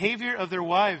the behavior of their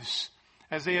wives,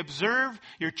 as they observe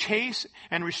your chaste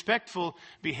and respectful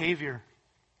behavior.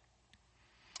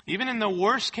 Even in the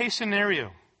worst case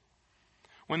scenario,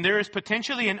 when there is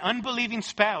potentially an unbelieving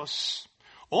spouse,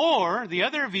 or the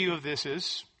other view of this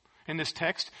is, in this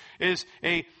text, is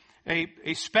a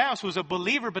a spouse who is a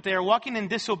believer, but they are walking in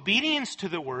disobedience to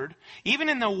the word, even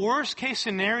in the worst case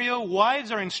scenario,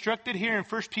 wives are instructed here in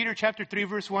 1 Peter chapter 3,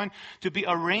 verse 1, to be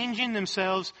arranging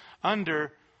themselves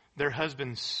under their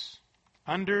husbands.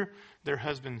 Under their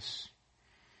husbands.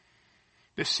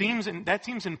 That seems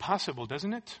impossible,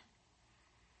 doesn't it?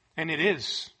 And it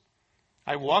is.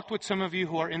 I walked with some of you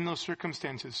who are in those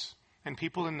circumstances, and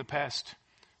people in the past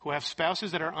who have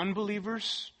spouses that are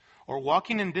unbelievers or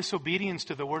walking in disobedience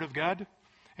to the Word of God,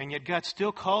 and yet God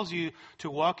still calls you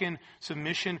to walk in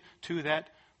submission to that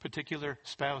particular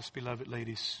spouse, beloved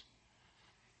ladies.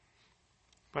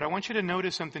 But I want you to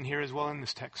notice something here as well in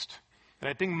this text that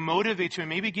I think motivates you and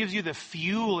maybe gives you the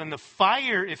fuel and the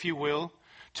fire, if you will,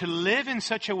 to live in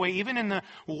such a way, even in the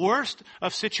worst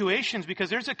of situations, because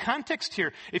there's a context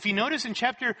here. If you notice in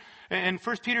 1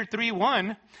 Peter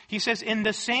 3:1, he says, in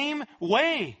the same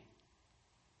way.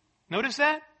 Notice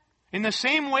that? In the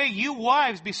same way, you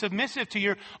wives, be submissive to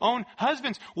your own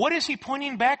husbands. What is he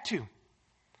pointing back to?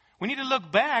 We need to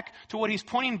look back to what he's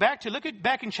pointing back to. Look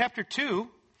back in chapter 2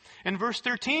 and verse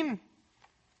 13.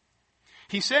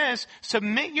 He says,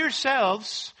 submit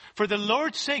yourselves for the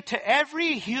Lord's sake to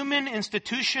every human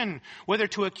institution, whether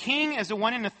to a king as the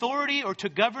one in authority or to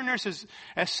governors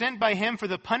as sent by him for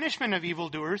the punishment of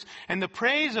evildoers and the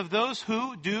praise of those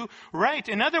who do right.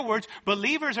 In other words,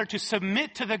 believers are to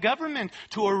submit to the government,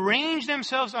 to arrange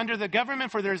themselves under the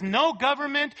government, for there is no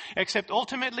government except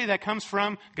ultimately that comes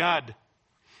from God.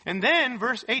 And then,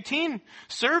 verse 18,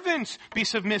 servants, be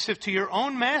submissive to your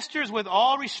own masters with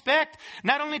all respect,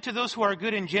 not only to those who are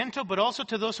good and gentle, but also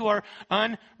to those who are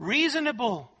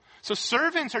unreasonable. So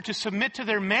servants are to submit to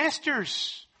their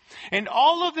masters. And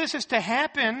all of this is to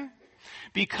happen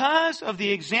because of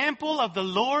the example of the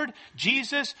Lord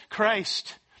Jesus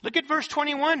Christ. Look at verse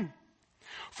 21.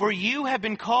 For you have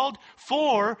been called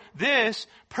for this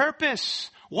purpose.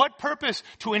 What purpose?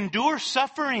 To endure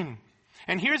suffering.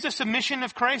 And here's the submission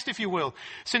of Christ, if you will.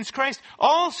 Since Christ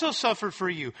also suffered for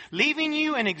you, leaving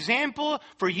you an example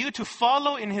for you to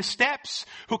follow in his steps,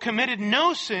 who committed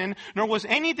no sin, nor was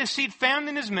any deceit found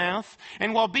in his mouth.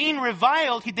 And while being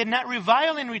reviled, he did not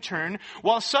revile in return.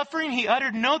 While suffering, he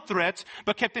uttered no threats,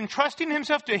 but kept entrusting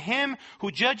himself to him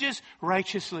who judges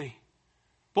righteously.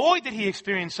 Boy, did he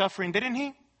experience suffering, didn't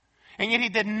he? And yet he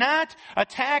did not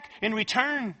attack in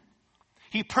return.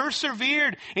 He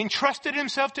persevered, entrusted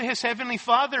himself to his heavenly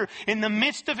Father in the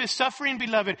midst of his suffering,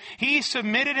 beloved. He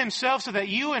submitted himself so that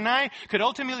you and I could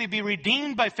ultimately be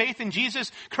redeemed by faith in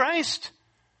Jesus Christ.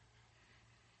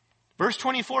 Verse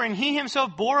 24, and he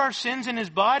himself bore our sins in his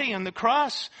body on the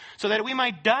cross so that we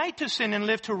might die to sin and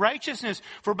live to righteousness.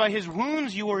 For by his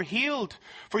wounds you were healed.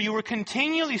 For you were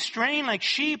continually straying like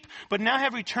sheep, but now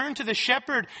have returned to the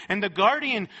shepherd and the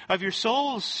guardian of your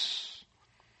souls.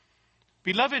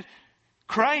 Beloved,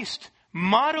 Christ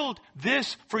modeled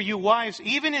this for you wives,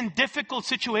 even in difficult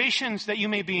situations that you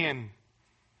may be in.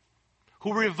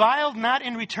 Who reviled not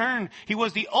in return. He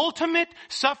was the ultimate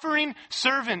suffering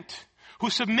servant who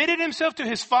submitted himself to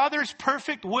his Father's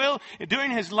perfect will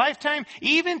during his lifetime,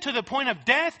 even to the point of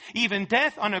death, even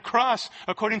death on a cross,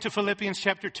 according to Philippians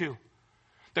chapter 2.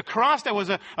 The cross that was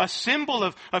a symbol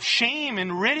of shame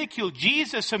and ridicule.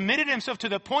 Jesus submitted himself to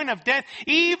the point of death.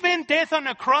 Even death on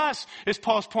a cross is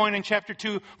Paul's point in chapter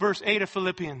 2, verse 8 of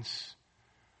Philippians.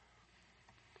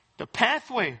 The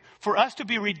pathway for us to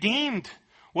be redeemed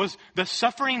was the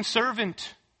suffering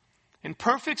servant in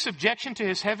perfect subjection to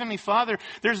his heavenly Father.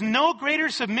 There's no greater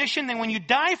submission than when you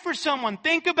die for someone.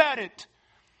 Think about it.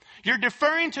 You're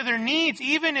deferring to their needs,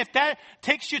 even if that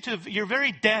takes you to your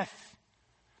very death.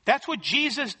 That's what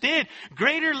Jesus did.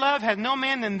 Greater love has no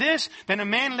man than this, than a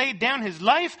man laid down his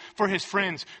life for his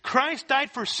friends. Christ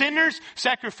died for sinners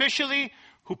sacrificially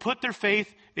who put their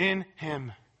faith in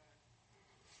him.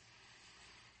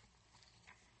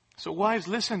 So wives,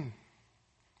 listen.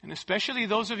 And especially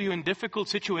those of you in difficult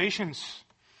situations.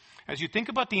 As you think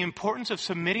about the importance of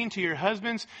submitting to your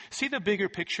husbands, see the bigger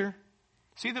picture.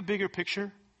 See the bigger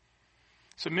picture.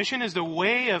 Submission is the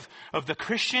way of the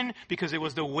Christian because it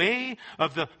was the way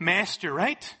of the master,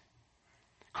 right?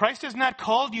 Christ has not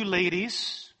called you,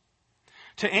 ladies,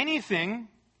 to anything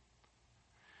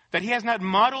that he has not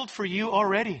modeled for you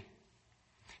already.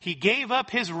 He gave up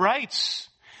his rights,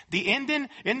 the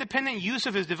independent use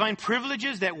of his divine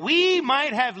privileges that we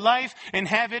might have life and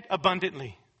have it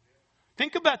abundantly.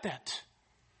 Think about that.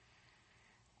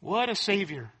 What a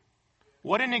Savior.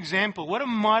 What an example. What a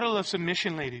model of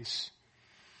submission, ladies.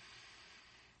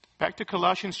 Back to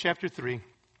Colossians chapter 3.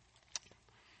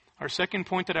 Our second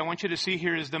point that I want you to see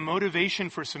here is the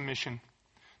motivation for submission.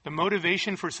 The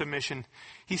motivation for submission.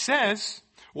 He says,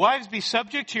 Wives, be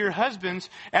subject to your husbands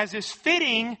as is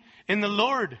fitting in the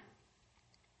Lord.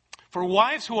 For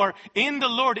wives who are in the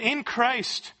Lord, in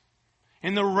Christ,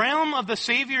 in the realm of the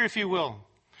Savior, if you will.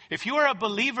 If you are a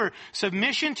believer,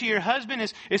 submission to your husband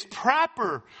is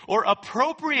proper or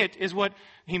appropriate is what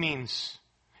he means.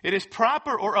 It is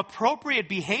proper or appropriate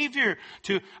behavior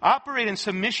to operate in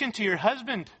submission to your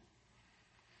husband.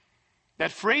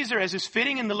 That phrase there, as is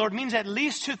fitting in the Lord, means at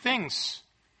least two things.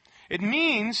 It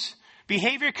means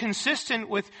behavior consistent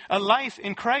with a life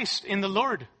in Christ, in the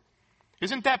Lord.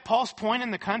 Isn't that Paul's point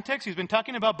in the context? He's been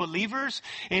talking about believers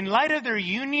in light of their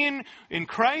union in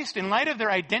Christ, in light of their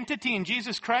identity in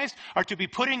Jesus Christ, are to be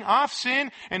putting off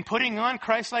sin and putting on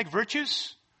Christ-like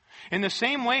virtues. In the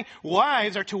same way,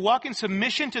 wives are to walk in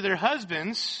submission to their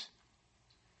husbands,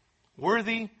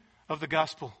 worthy of the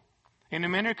gospel, in a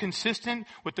manner consistent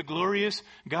with the glorious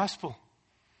gospel.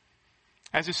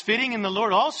 As is fitting in the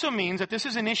Lord also means that this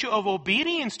is an issue of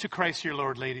obedience to Christ your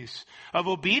Lord, ladies. Of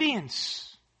obedience.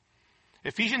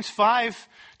 Ephesians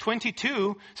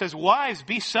 5:22 says, wives,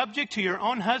 be subject to your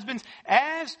own husbands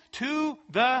as to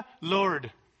the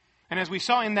Lord. And as we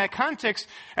saw in that context,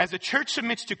 as the church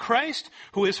submits to Christ,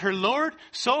 who is her Lord,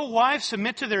 so wives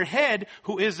submit to their head,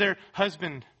 who is their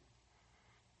husband.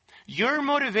 Your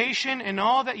motivation in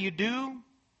all that you do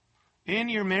in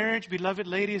your marriage, beloved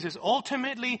ladies, is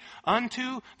ultimately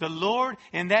unto the Lord,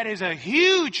 and that is a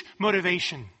huge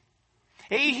motivation.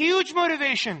 A huge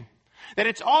motivation. That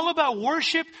it's all about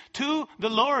worship to the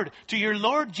Lord, to your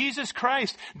Lord Jesus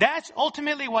Christ. That's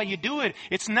ultimately why you do it.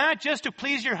 It's not just to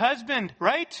please your husband,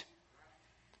 right?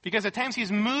 Because at times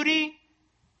he's moody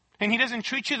and he doesn't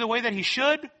treat you the way that he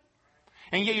should.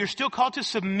 And yet you're still called to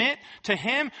submit to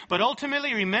him. But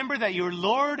ultimately remember that your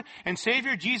Lord and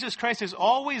Savior Jesus Christ is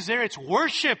always there. It's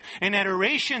worship and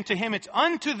adoration to him. It's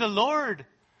unto the Lord.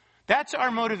 That's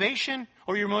our motivation,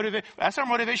 or that's our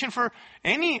motivation for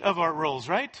any of our roles,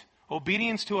 right?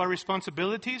 Obedience to our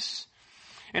responsibilities.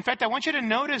 In fact, I want you to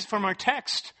notice from our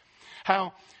text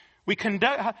how we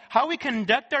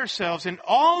conduct ourselves in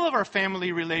all of our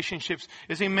family relationships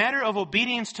is a matter of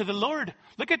obedience to the Lord.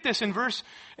 Look at this in verse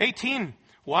 18.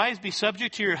 Wives, be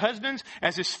subject to your husbands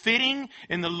as is fitting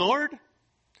in the Lord.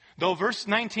 Though verse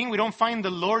 19, we don't find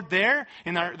the Lord there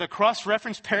in the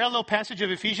cross-referenced parallel passage of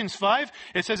Ephesians 5.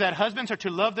 It says that husbands are to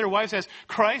love their wives as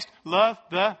Christ loved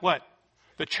the what?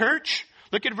 The church.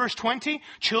 Look at verse 20.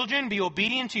 Children, be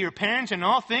obedient to your parents in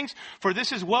all things, for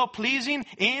this is well-pleasing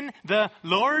in the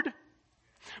Lord.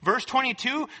 Verse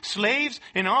 22, slaves,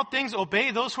 in all things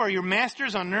obey those who are your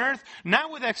masters on earth,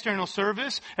 not with external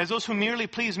service, as those who merely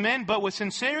please men, but with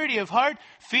sincerity of heart,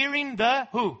 fearing the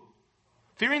who?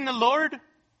 Fearing the Lord.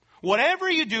 Whatever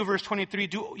you do, verse 23,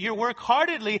 do your work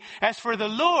heartedly as for the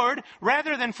Lord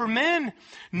rather than for men,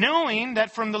 knowing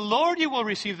that from the Lord you will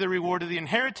receive the reward of the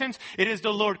inheritance. It is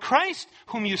the Lord Christ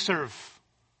whom you serve.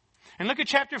 And look at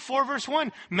chapter 4, verse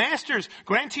 1. Masters,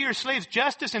 grant to your slaves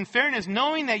justice and fairness,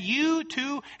 knowing that you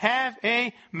too have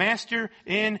a master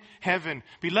in heaven.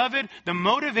 Beloved, the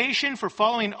motivation for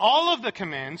following all of the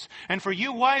commands and for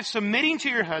you wives submitting to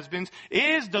your husbands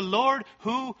is the Lord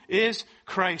who is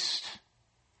Christ.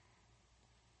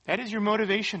 That is your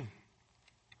motivation.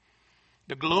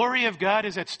 The glory of God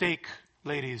is at stake,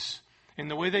 ladies, in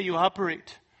the way that you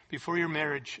operate before your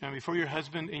marriage and before your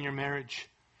husband in your marriage.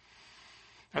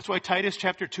 That's why Titus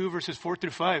chapter 2 verses 4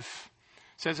 through 5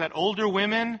 says that older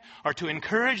women are to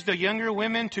encourage the younger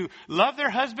women to love their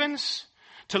husbands,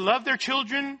 to love their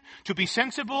children, to be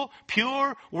sensible,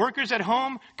 pure, workers at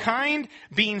home, kind,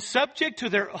 being subject to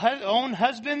their own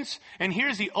husbands. And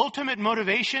here's the ultimate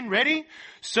motivation. Ready?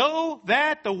 So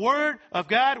that the word of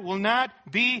God will not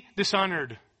be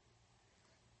dishonored.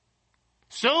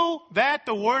 So that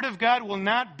the word of God will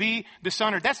not be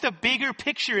dishonored. That's the bigger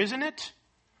picture, isn't it?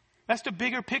 That's the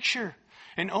bigger picture.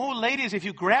 And oh, ladies, if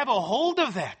you grab a hold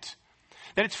of that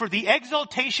it's for the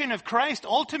exaltation of Christ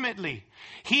ultimately.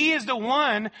 He is the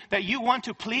one that you want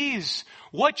to please.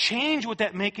 What change would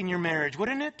that make in your marriage,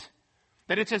 wouldn't it?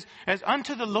 That it says, as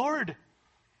unto the Lord.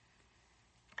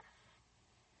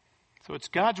 So it's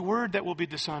God's word that will be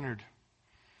dishonored.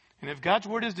 And if God's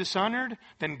word is dishonored,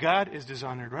 then God is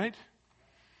dishonored, right?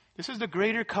 This is the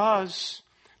greater cause,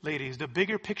 ladies, the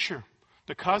bigger picture,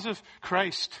 the cause of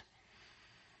Christ.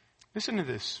 Listen to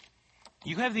this.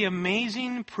 You have the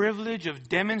amazing privilege of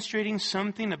demonstrating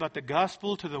something about the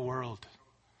gospel to the world.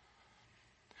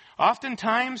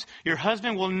 Oftentimes, your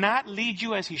husband will not lead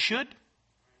you as he should.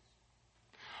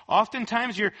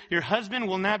 Oftentimes, your husband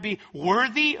will not be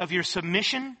worthy of your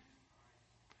submission.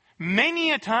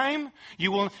 Many a time, he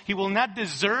will not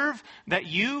deserve that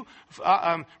you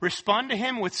respond to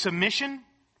him with submission.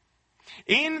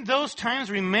 In those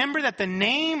times, remember that the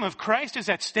name of Christ is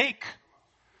at stake.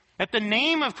 That the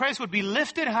name of Christ would be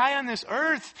lifted high on this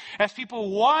earth as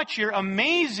people watch your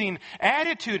amazing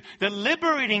attitude, the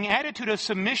liberating attitude of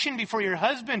submission before your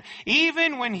husband,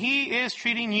 even when he is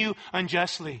treating you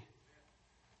unjustly.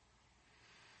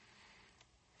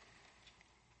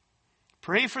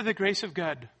 Pray for the grace of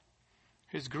God,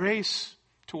 His grace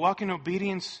to walk in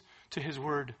obedience to His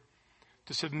word,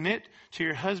 to submit to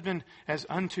your husband as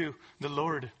unto the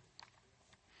Lord.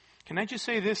 Can I just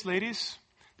say this, ladies?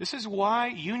 This is why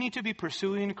you need to be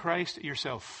pursuing Christ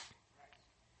yourself.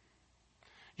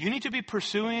 You need to be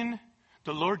pursuing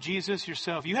the Lord Jesus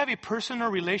yourself. You have a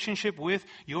personal relationship with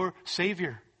your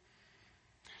Savior.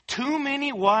 Too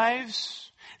many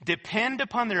wives depend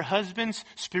upon their husband's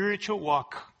spiritual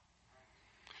walk.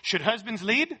 Should husbands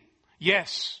lead?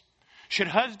 Yes. Should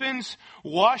husbands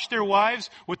wash their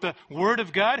wives with the Word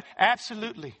of God?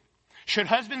 Absolutely. Should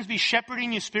husbands be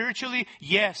shepherding you spiritually?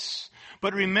 Yes.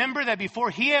 But remember that before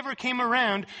He ever came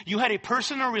around, you had a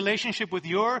personal relationship with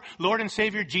your Lord and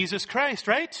Savior, Jesus Christ,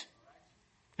 right?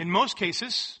 In most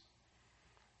cases,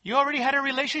 you already had a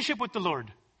relationship with the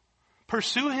Lord.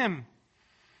 Pursue Him.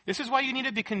 This is why you need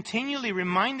to be continually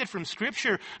reminded from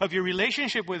Scripture of your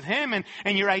relationship with Him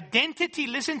and your identity.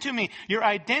 Listen to me. Your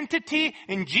identity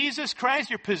in Jesus Christ,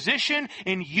 your position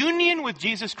in union with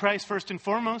Jesus Christ first and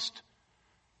foremost.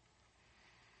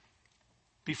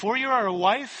 Before you are a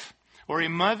wife or a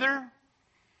mother,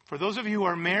 for those of you who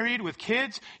are married with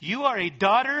kids, you are a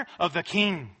daughter of the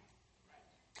King.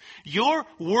 Your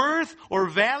worth or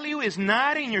value is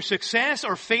not in your success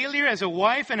or failure as a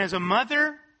wife and as a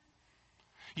mother.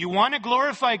 You want to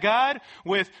glorify God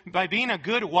by being a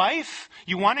good wife?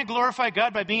 You want to glorify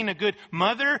God by being a good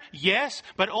mother? Yes.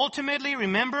 But ultimately,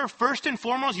 remember, first and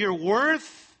foremost, your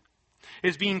worth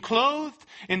is being clothed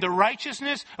in the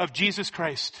righteousness of Jesus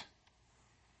Christ.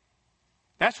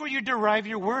 That's where you derive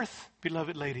your worth,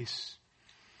 beloved ladies.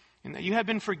 And that you have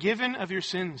been forgiven of your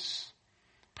sins,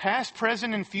 past,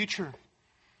 present, and future.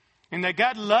 And that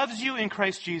God loves you in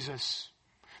Christ Jesus.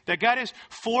 That God is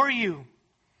for you.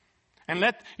 And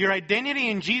let your identity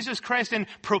in Jesus Christ then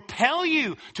propel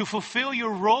you to fulfill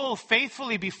your role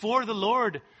faithfully before the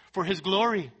Lord for His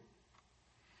glory.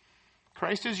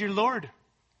 Christ is your Lord.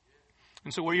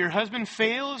 And so where your husband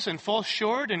fails and falls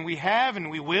short, and we have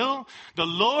and we will, the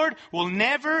Lord will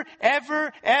never,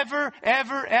 ever, ever,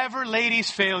 ever, ever, ladies,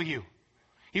 fail you.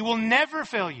 He will never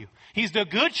fail you. He's the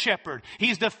good shepherd.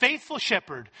 He's the faithful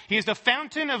shepherd. He is the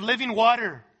fountain of living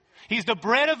water. He's the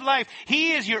bread of life.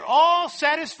 He is your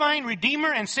all-satisfying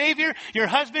Redeemer and Savior. Your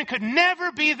husband could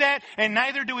never be that, and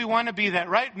neither do we want to be that.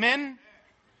 Right, men?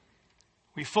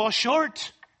 We fall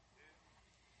short.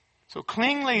 So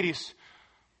cling, ladies,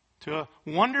 to a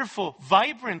wonderful,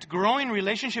 vibrant, growing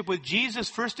relationship with Jesus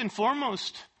first and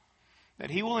foremost.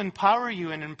 That He will empower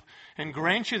you and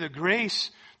grant you the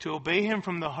grace to obey Him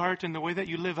from the heart in the way that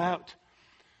you live out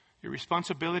your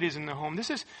responsibilities in the home. This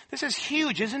is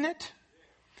huge, isn't it?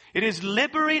 It is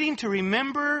liberating to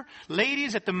remember,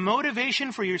 ladies, that the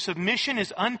motivation for your submission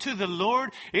is unto the Lord.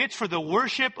 It's for the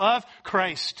worship of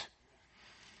Christ.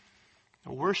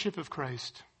 The worship of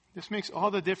Christ. This makes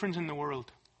all the difference in the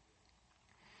world.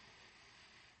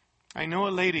 I know a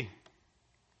lady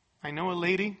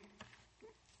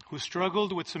who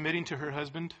struggled with submitting to her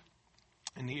husband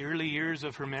in the early years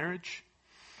of her marriage.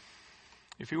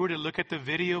 If you were to look at the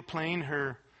video playing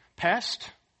her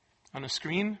past on a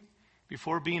screen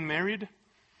before being married,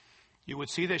 you would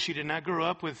see that she did not grow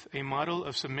up with a model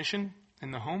of submission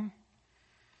in the home.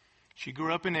 She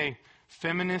grew up in a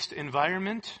feminist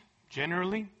environment,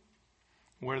 generally,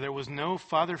 where there was no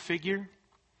father figure,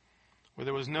 where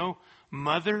there was no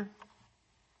mother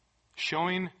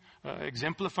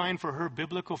exemplifying for her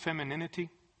biblical femininity.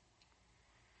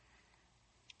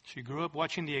 She grew up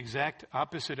watching the exact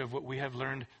opposite of what we have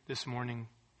learned this morning.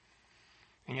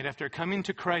 And yet after coming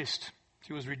to Christ,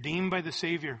 she was redeemed by the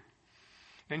Savior.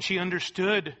 Then she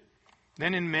understood,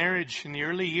 then in marriage, in the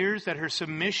early years, that her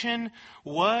submission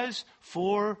was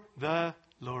for the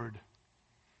Lord.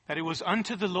 That it was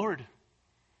unto the Lord.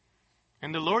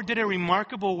 And the Lord did a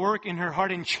remarkable work in her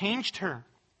heart and changed her.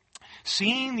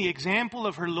 Seeing the example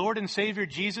of her Lord and Savior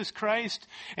Jesus Christ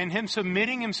and Him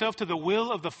submitting Himself to the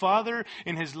will of the Father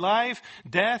in His life,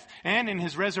 death, and in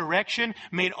His resurrection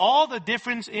made all the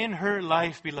difference in her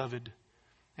life, beloved.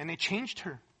 And it changed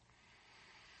her.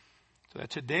 So that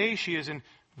today she is a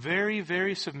very,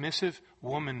 very submissive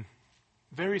woman.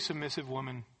 Very submissive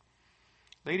woman.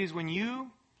 Ladies, when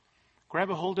you grab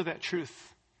a hold of that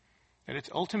truth, that it's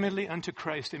ultimately unto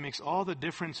Christ, it makes all the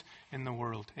difference in the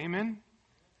world. Amen?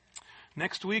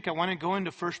 Next week, I want to go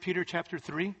into 1 Peter chapter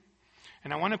 3.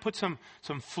 And I want to put some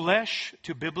flesh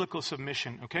to biblical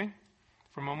submission, okay?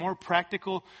 From a more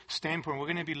practical standpoint, we're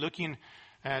going to be looking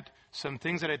at some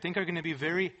things that I think are going to be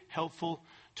very helpful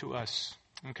to us,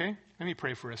 okay? Let me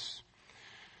pray for us.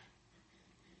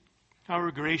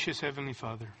 Our gracious Heavenly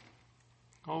Father,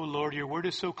 oh Lord, your word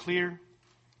is so clear.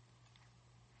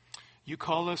 You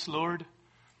call us, Lord,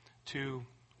 to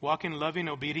walk in loving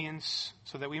obedience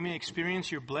so that we may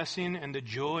experience your blessing and the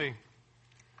joy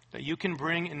that you can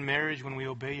bring in marriage when we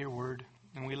obey your word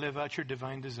and we live out your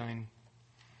divine design.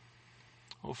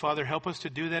 Oh, Father, help us to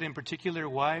do that, in particular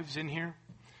wives in here.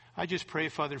 I just pray,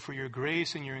 Father, for your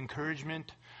grace and your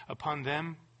encouragement upon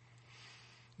them,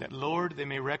 that, Lord, they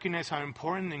may recognize how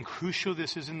important and crucial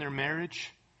this is in their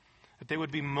marriage, that they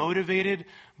would be motivated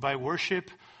by worship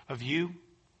of you.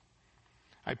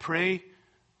 I pray,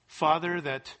 Father,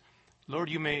 that, Lord,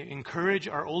 you may encourage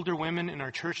our older women in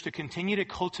our church to continue to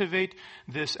cultivate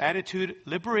this attitude,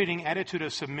 liberating attitude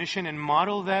of submission, and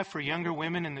model that for younger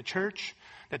women in the church,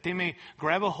 that they may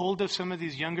grab a hold of some of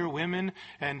these younger women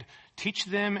and teach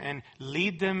them and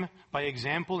lead them by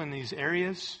example in these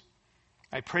areas.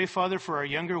 I pray, Father, for our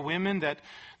younger women that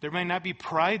there may not be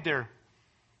pride there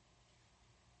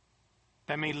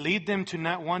that may lead them to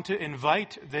not want to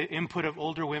invite the input of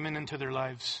older women into their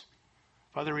lives.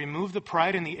 Father, remove the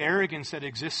pride and the arrogance that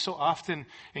exists so often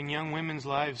in young women's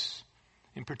lives,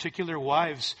 in particular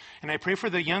wives. And I pray for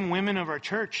the young women of our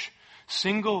church,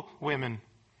 single women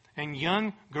and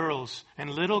young girls and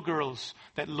little girls,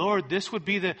 that, Lord, this would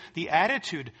be the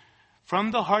attitude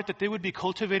from the heart that they would be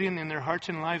cultivating in their hearts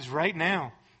and lives right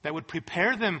now, that would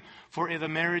prepare them for the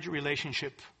marriage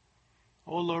relationship.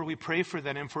 Oh, Lord, we pray for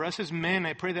that. And for us as men,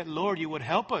 I pray that, Lord, you would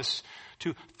help us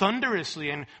to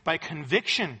thunderously and by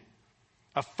conviction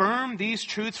affirm these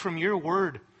truths from your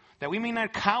word, that we may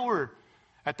not cower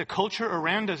at the culture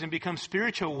around us and become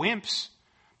spiritual wimps,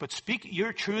 but speak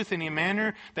your truth in a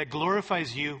manner that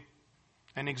glorifies you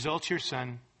and exalts your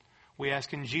Son. We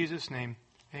ask in Jesus' name,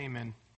 amen.